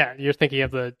Ned. You're thinking of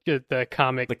the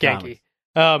comic Genki.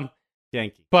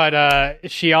 Yankee.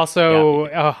 But she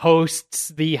also hosts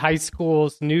the high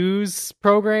school's news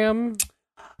program.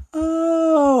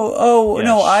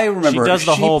 No, I remember. She does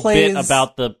the whole bit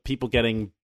about the people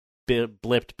getting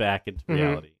blipped back into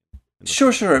reality.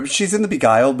 Sure. She's in The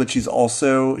Beguiled, but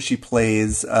she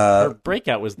plays. Her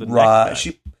breakout was the next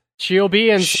guy. She'll be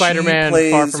in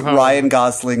Spider-Man Far From Home. Ryan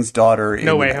Gosling's daughter in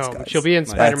No Way Home. Guys. She'll be in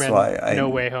Spider-Man No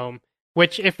Way Home.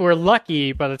 Which, if we're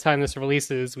lucky, by the time this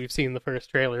releases, we've seen the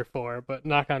first trailer for, but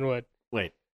knock on wood.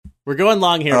 Wait. We're going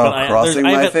long here, but I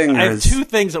have two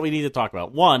things that we need to talk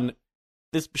about. One,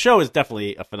 this show is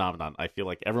definitely a phenomenon. I feel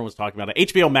like everyone was talking about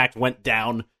it. HBO Max went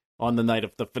down on the night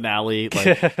of the finale.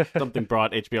 Like something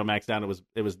brought HBO Max down.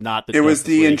 It was not the. It was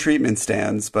the in treatment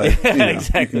stands, but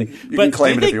exactly. You can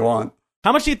claim it if you want.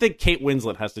 How much do you think Kate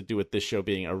Winslet has to do with this show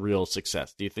being a real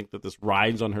success? Do you think that this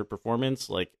rides on her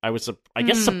performance? Like, I was, I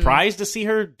guess, surprised to see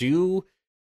her do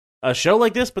a show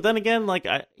like this, but then again, like,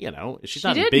 she's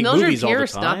not in big movies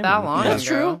Pierce all the time. Not that long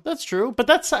ago. That's true. But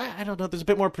that's, I don't know. There's a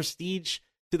bit more prestige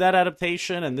to that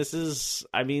adaptation, and this is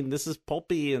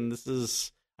pulpy, and this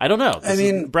is, I don't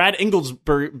know. Brad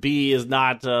Inglesby is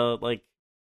not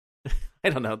I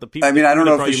don't know. I don't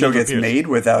know if the show gets made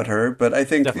without her, but I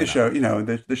think the show,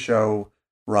 the show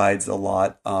rides a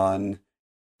lot on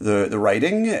the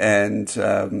writing, and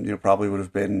probably would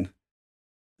have been.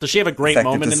 Does she have a great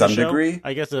moment in the show? Degree,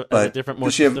 I guess a different. More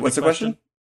does she have? What's the question?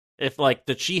 If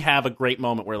did she have a great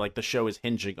moment where the show is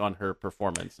hinging on her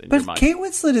performance in your mind? But Kate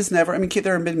Winslet is never. I mean,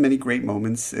 there have been many great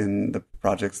moments in the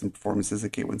projects and performances that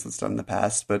Kate Winslet's done in the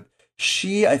past, but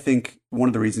she, I think, one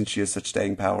of the reasons she has such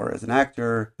staying power as an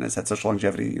actor and has had such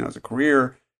longevity, as a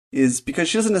career, is because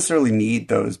she doesn't necessarily need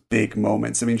those big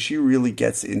moments. I mean, she really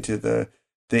gets into the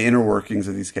inner workings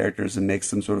of these characters and makes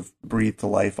them sort of breathe to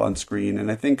life on screen.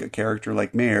 And I think a character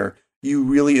like Mare,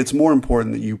 it's more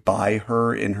important that you buy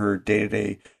her in her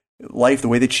day-to-day life, the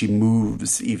way that she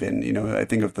moves even, I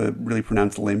think of the really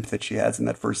pronounced limp that she has in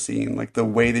that first scene, the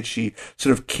way that she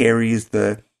sort of carries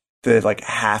the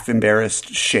half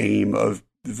embarrassed shame of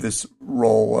this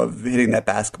role of hitting that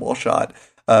basketball shot,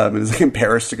 and is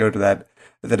embarrassed to go to that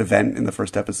event in the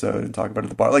first episode and talk about it at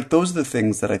the bar. Those are the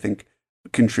things that I think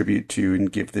contribute to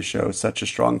and give the show such a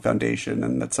strong foundation,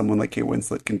 and that someone like Kate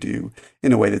Winslet can do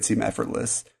in a way that seems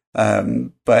effortless.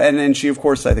 But she, of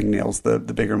course, I think nails the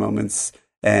bigger moments.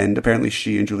 And apparently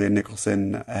she and Julianne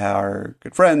Nicholson are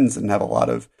good friends and have a lot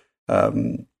of,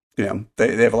 they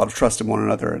have a lot of trust in one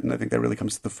another. And I think that really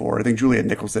comes to the fore. I think Julianne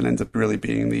Nicholson ends up really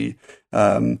being the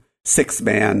sixth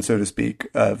man, so to speak,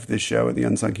 of this show and the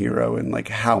unsung hero, and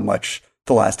how much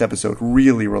the last episode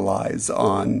really relies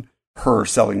on her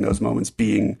selling those moments,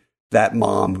 being that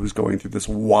mom who's going through this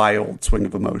wild swing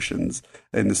of emotions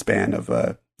in the span of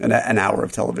an hour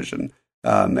of television,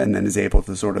 and then is able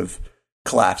to sort of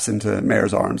collapse into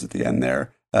Mare's arms at the end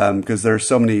there. Because there's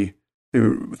so many,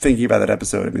 thinking about that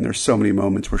episode, I mean, there's so many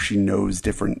moments where she knows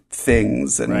different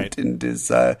things and is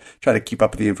trying to keep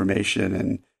up with the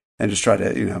information and just try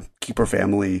to, keep her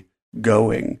family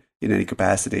going in any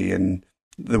capacity. And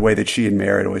the way that she and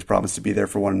Mare had always promised to be there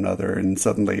for one another, and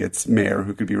suddenly it's Mare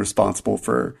who could be responsible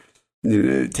for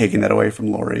taking that away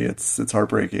from Laurie. It's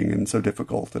heartbreaking and so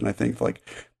difficult. And I think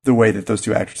the way that those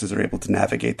two actresses are able to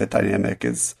navigate that dynamic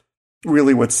is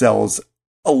really what sells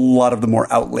a lot of the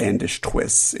more outlandish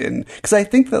twists in, because I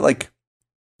think that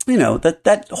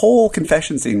that whole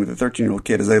confession scene with the 13-year-old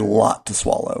kid is a lot to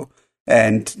swallow,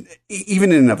 and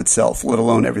even in and of itself, let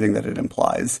alone everything that it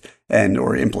implies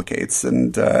or implicates.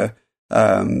 And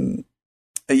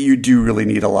you do really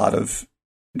need a lot of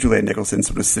Julianne Nicholson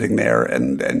sort of sitting there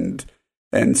and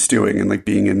stewing and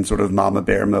being in sort of mama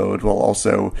bear mode while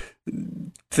also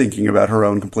thinking about her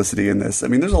own complicity in this. I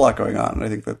mean, there's a lot going on, and I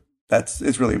think that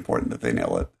it's really important that they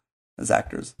nail it as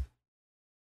actors.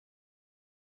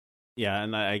 Yeah,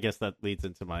 and I guess that leads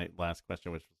into my last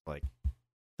question, which was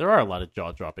there are a lot of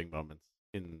jaw-dropping moments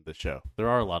in the show. There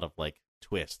are a lot of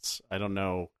twists. I don't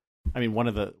know. I mean,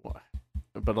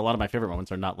 but a lot of my favorite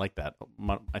moments are not like that.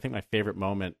 I think my favorite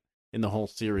moment in the whole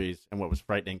series, and what was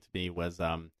frightening to me, was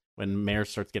when Mare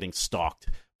starts getting stalked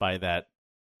by that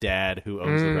dad who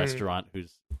owns the restaurant,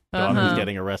 whose daughter is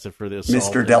getting arrested for the assault.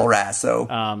 Mr. Del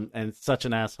Rasso. And such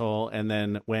an asshole. And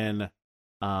then when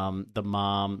the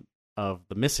mom of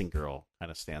the missing girl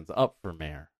kind of stands up for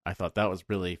Mare, I thought that was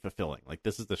really fulfilling.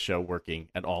 This is the show working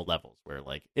at all levels, where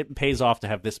it pays off to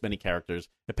have this many characters.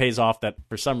 It pays off that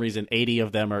for some reason 80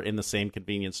 of them are in the same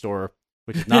convenience store,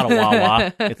 which is not a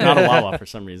Wawa. It's not a Wawa for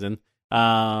some reason.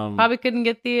 Probably couldn't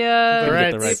get the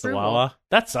rights to Wawa.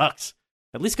 That sucks.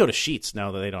 At least go to Sheetz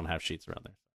now that they don't have Sheetz around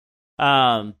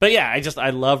there. But yeah, I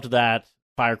loved that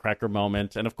firecracker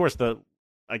moment, and of course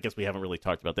I guess we haven't really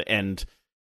talked about the end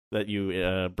that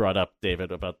you brought up,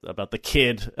 David, about the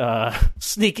kid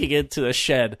sneaking into a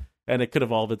shed, and it could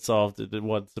have all been solved in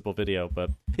one simple video.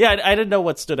 But yeah, I didn't know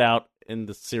what stood out in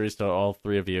the series to all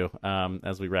three of you.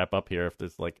 As we wrap up here, if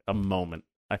there's a moment,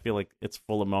 I feel like it's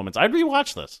full of moments. I'd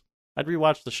rewatch this. I'd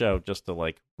rewatch the show just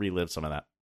to relive some of that.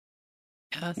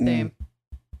 Yeah, same.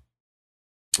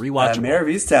 Rewatchable. Mare of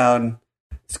Easttown.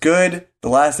 It's good. The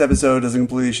last episode doesn't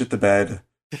completely shit the bed.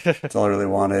 That's all I really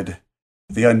wanted.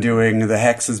 The undoing, the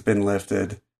hex has been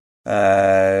lifted.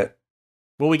 Will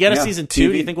we get a season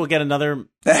 2? Do you think we'll get another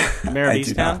Mare of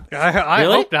Easttown? I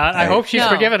Really? hope not. I hope she's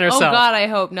forgiven herself. Oh God, I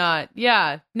hope not.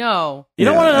 Yeah, no. You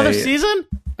don't want another season?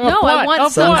 No, I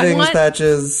want some things,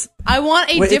 Patches. I want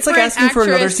a different. It's like asking for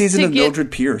another season of get,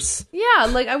 Mildred Pierce. Yeah,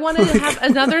 I want to have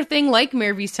another thing like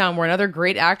Mare of Easttown, where another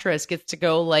great actress gets to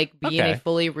go be in a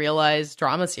fully realized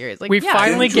drama series. We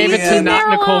finally gave it to not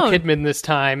Nicole Kidman this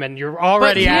time, and you're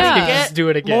already asking us to do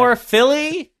it again. More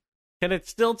Philly? Can it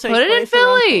still take Put it place in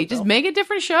Philly. Just make a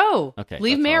different show. Okay,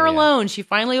 leave Mare alone. She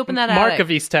finally opened that Mark attic. of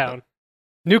Easttown.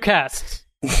 New cast.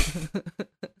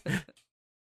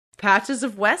 Patches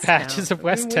of Westtown. Patches of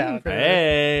Westtown.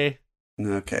 Hey.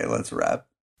 Okay, let's wrap.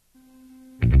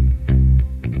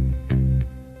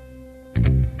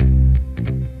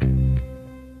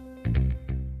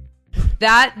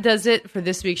 that does it for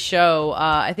this week's show.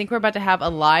 I think we're about to have a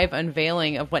live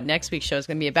unveiling of what next week's show is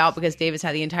going to be about because Dave has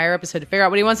had the entire episode to figure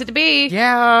out what he wants it to be.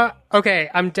 Yeah. Okay.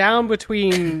 I'm down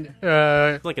between.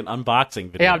 It's like an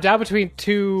unboxing video. Yeah, I'm down between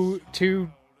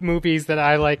two movies that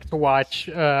I like to watch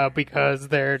because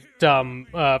they're dumb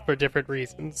for different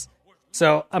reasons.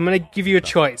 So I'm going to give you a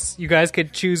choice. You guys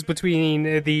could choose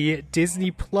between the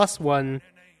Disney Plus one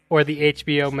or the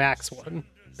HBO Max one.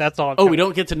 That's all. We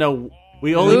don't get to know.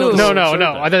 We only know. No.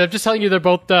 I'm just telling you they're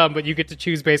both dumb, but you get to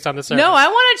choose based on the service. No, I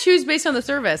want to choose based on the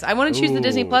service. I want to choose the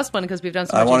Disney Plus one because we've done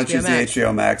so much. I want to choose Max. the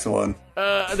HBO Max one.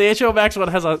 The HBO Max one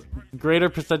has a greater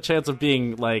 % chance of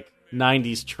being like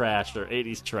 90s trash or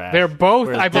 80s trash. They're both,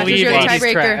 I believe,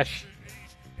 80s trash.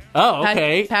 Oh,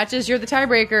 okay. Patches, you're the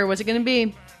tiebreaker. What's it going to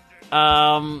be?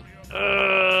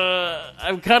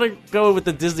 I'm kind of going with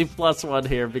the Disney Plus one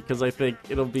here because I think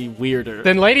it'll be weirder.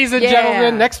 Then, ladies and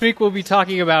gentlemen, next week we'll be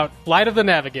talking about Flight of the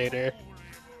Navigator.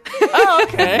 Oh,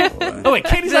 okay. Oh, wait,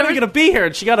 Katie's not even going to be here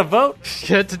and she got a vote?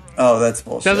 Oh, that's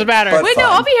bullshit. Doesn't matter. But wait, fine.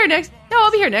 I'll be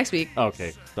here next week.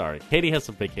 Okay, sorry. Katie has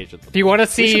some vacations. If you want to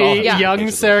see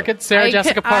young Sarah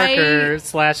Jessica Parker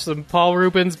 / some Paul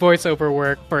Rubens voiceover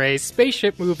work for a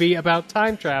spaceship movie about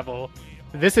time travel,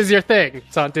 this is your thing.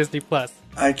 It's on Disney Plus.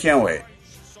 I can't wait.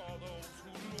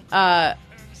 Yeah,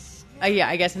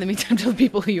 I guess in the meantime, tell the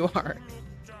people who you are.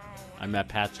 I'm Matt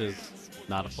Patches,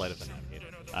 not a Flight of the Navigator.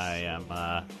 I am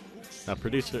a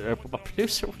producer.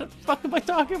 What the fuck am I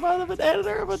talking about? I'm an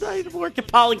editor. I even work at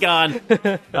Polygon.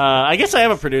 I guess I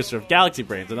am a producer of Galaxy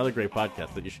Brains, another great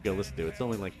podcast that you should go listen to. It's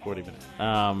only like 40 minutes.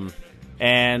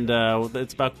 And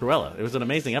it's about Cruella. It was an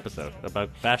amazing episode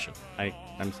about fashion. I'm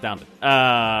astounded.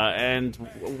 And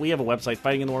we have a website,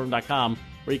 fightinginthewarroom.com,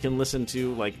 where you can listen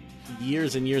to like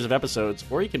years and years of episodes,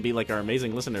 or you can be like our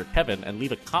amazing listener Kevin and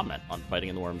leave a comment on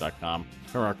fightinginthewarroom.com.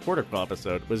 Or our Quarter Call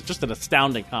episode was just an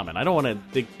astounding comment. I don't want to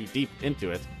dig too deep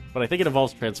into it, but I think it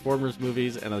involves Transformers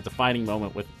movies and a defining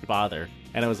moment with father,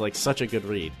 and it was like such a good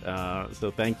read.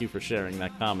 So thank you for sharing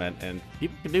that comment, and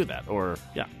people can do that. So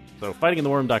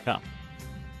fightinginthewarroom.com.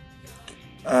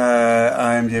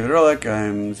 I'm David Ehrlich.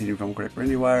 I'm senior film critic for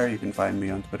IndieWire. You can find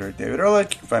me on Twitter at David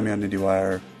Ehrlich. You can find me on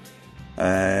IndieWire.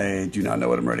 I do not know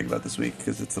what I'm writing about this week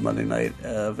because it's the Monday night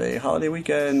of a holiday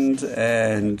weekend,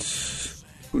 and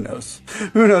who knows?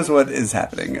 Who knows what is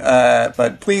happening?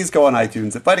 But please go on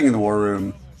iTunes at Fighting in the War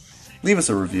Room. Leave us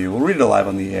a review. We'll read it live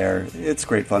on the air. It's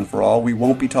great fun for all. We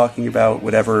won't be talking about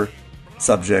whatever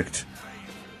subject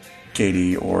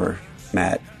Katie or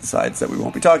Matt decides that we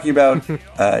won't be talking about.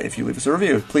 If you leave us a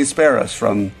review, please spare us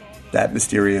from that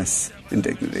mysterious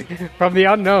indignity. From the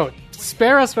unknown.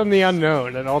 Spare us from the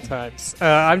unknown at all times.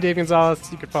 I'm Dave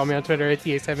Gonzalez. You can follow me on Twitter at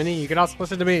TA70. You can also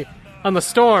listen to me on The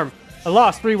Storm, a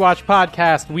Lost Rewatch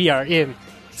podcast. We are in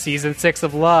Season 6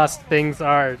 of Lost. Things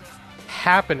are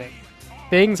happening.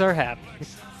 And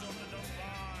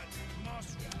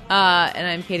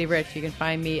I'm Katie Rich. You can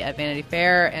find me at Vanity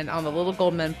Fair and on the Little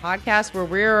Gold Men podcast, where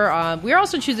we're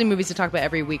also choosing movies to talk about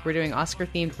every week. We're doing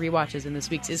Oscar-themed rewatches, and this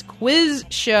week's is Quiz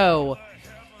Show,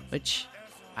 which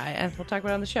we'll talk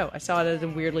about on the show. I saw it at a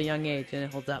weirdly young age, and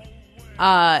it holds up.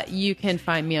 You can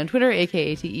find me on Twitter,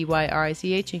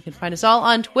 AKATEYRICH. You can find us all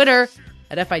on Twitter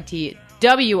at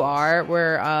FITWR,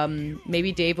 where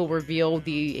maybe Dave will reveal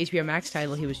the HBO Max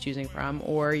title he was choosing from,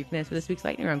 or you can answer this week's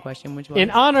lightning round question, which was...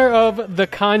 In honor of The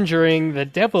Conjuring, The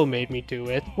Devil Made Me Do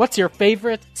It, what's your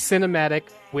favorite cinematic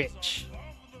witch?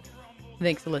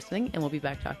 Thanks for listening, and we'll be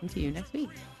back talking to you next week.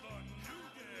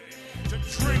 To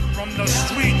drink from the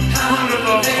sweet fruit of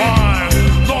the vine,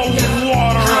 the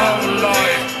water of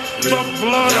life, the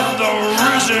blood of the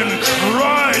risen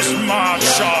Christ, my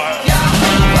child.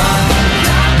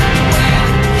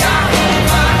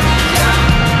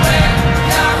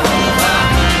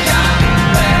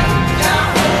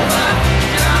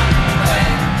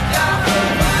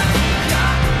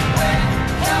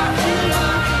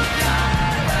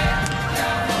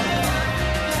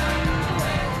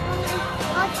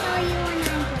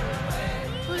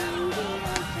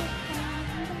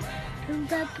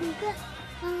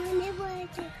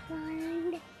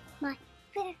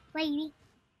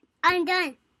 I'm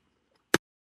done.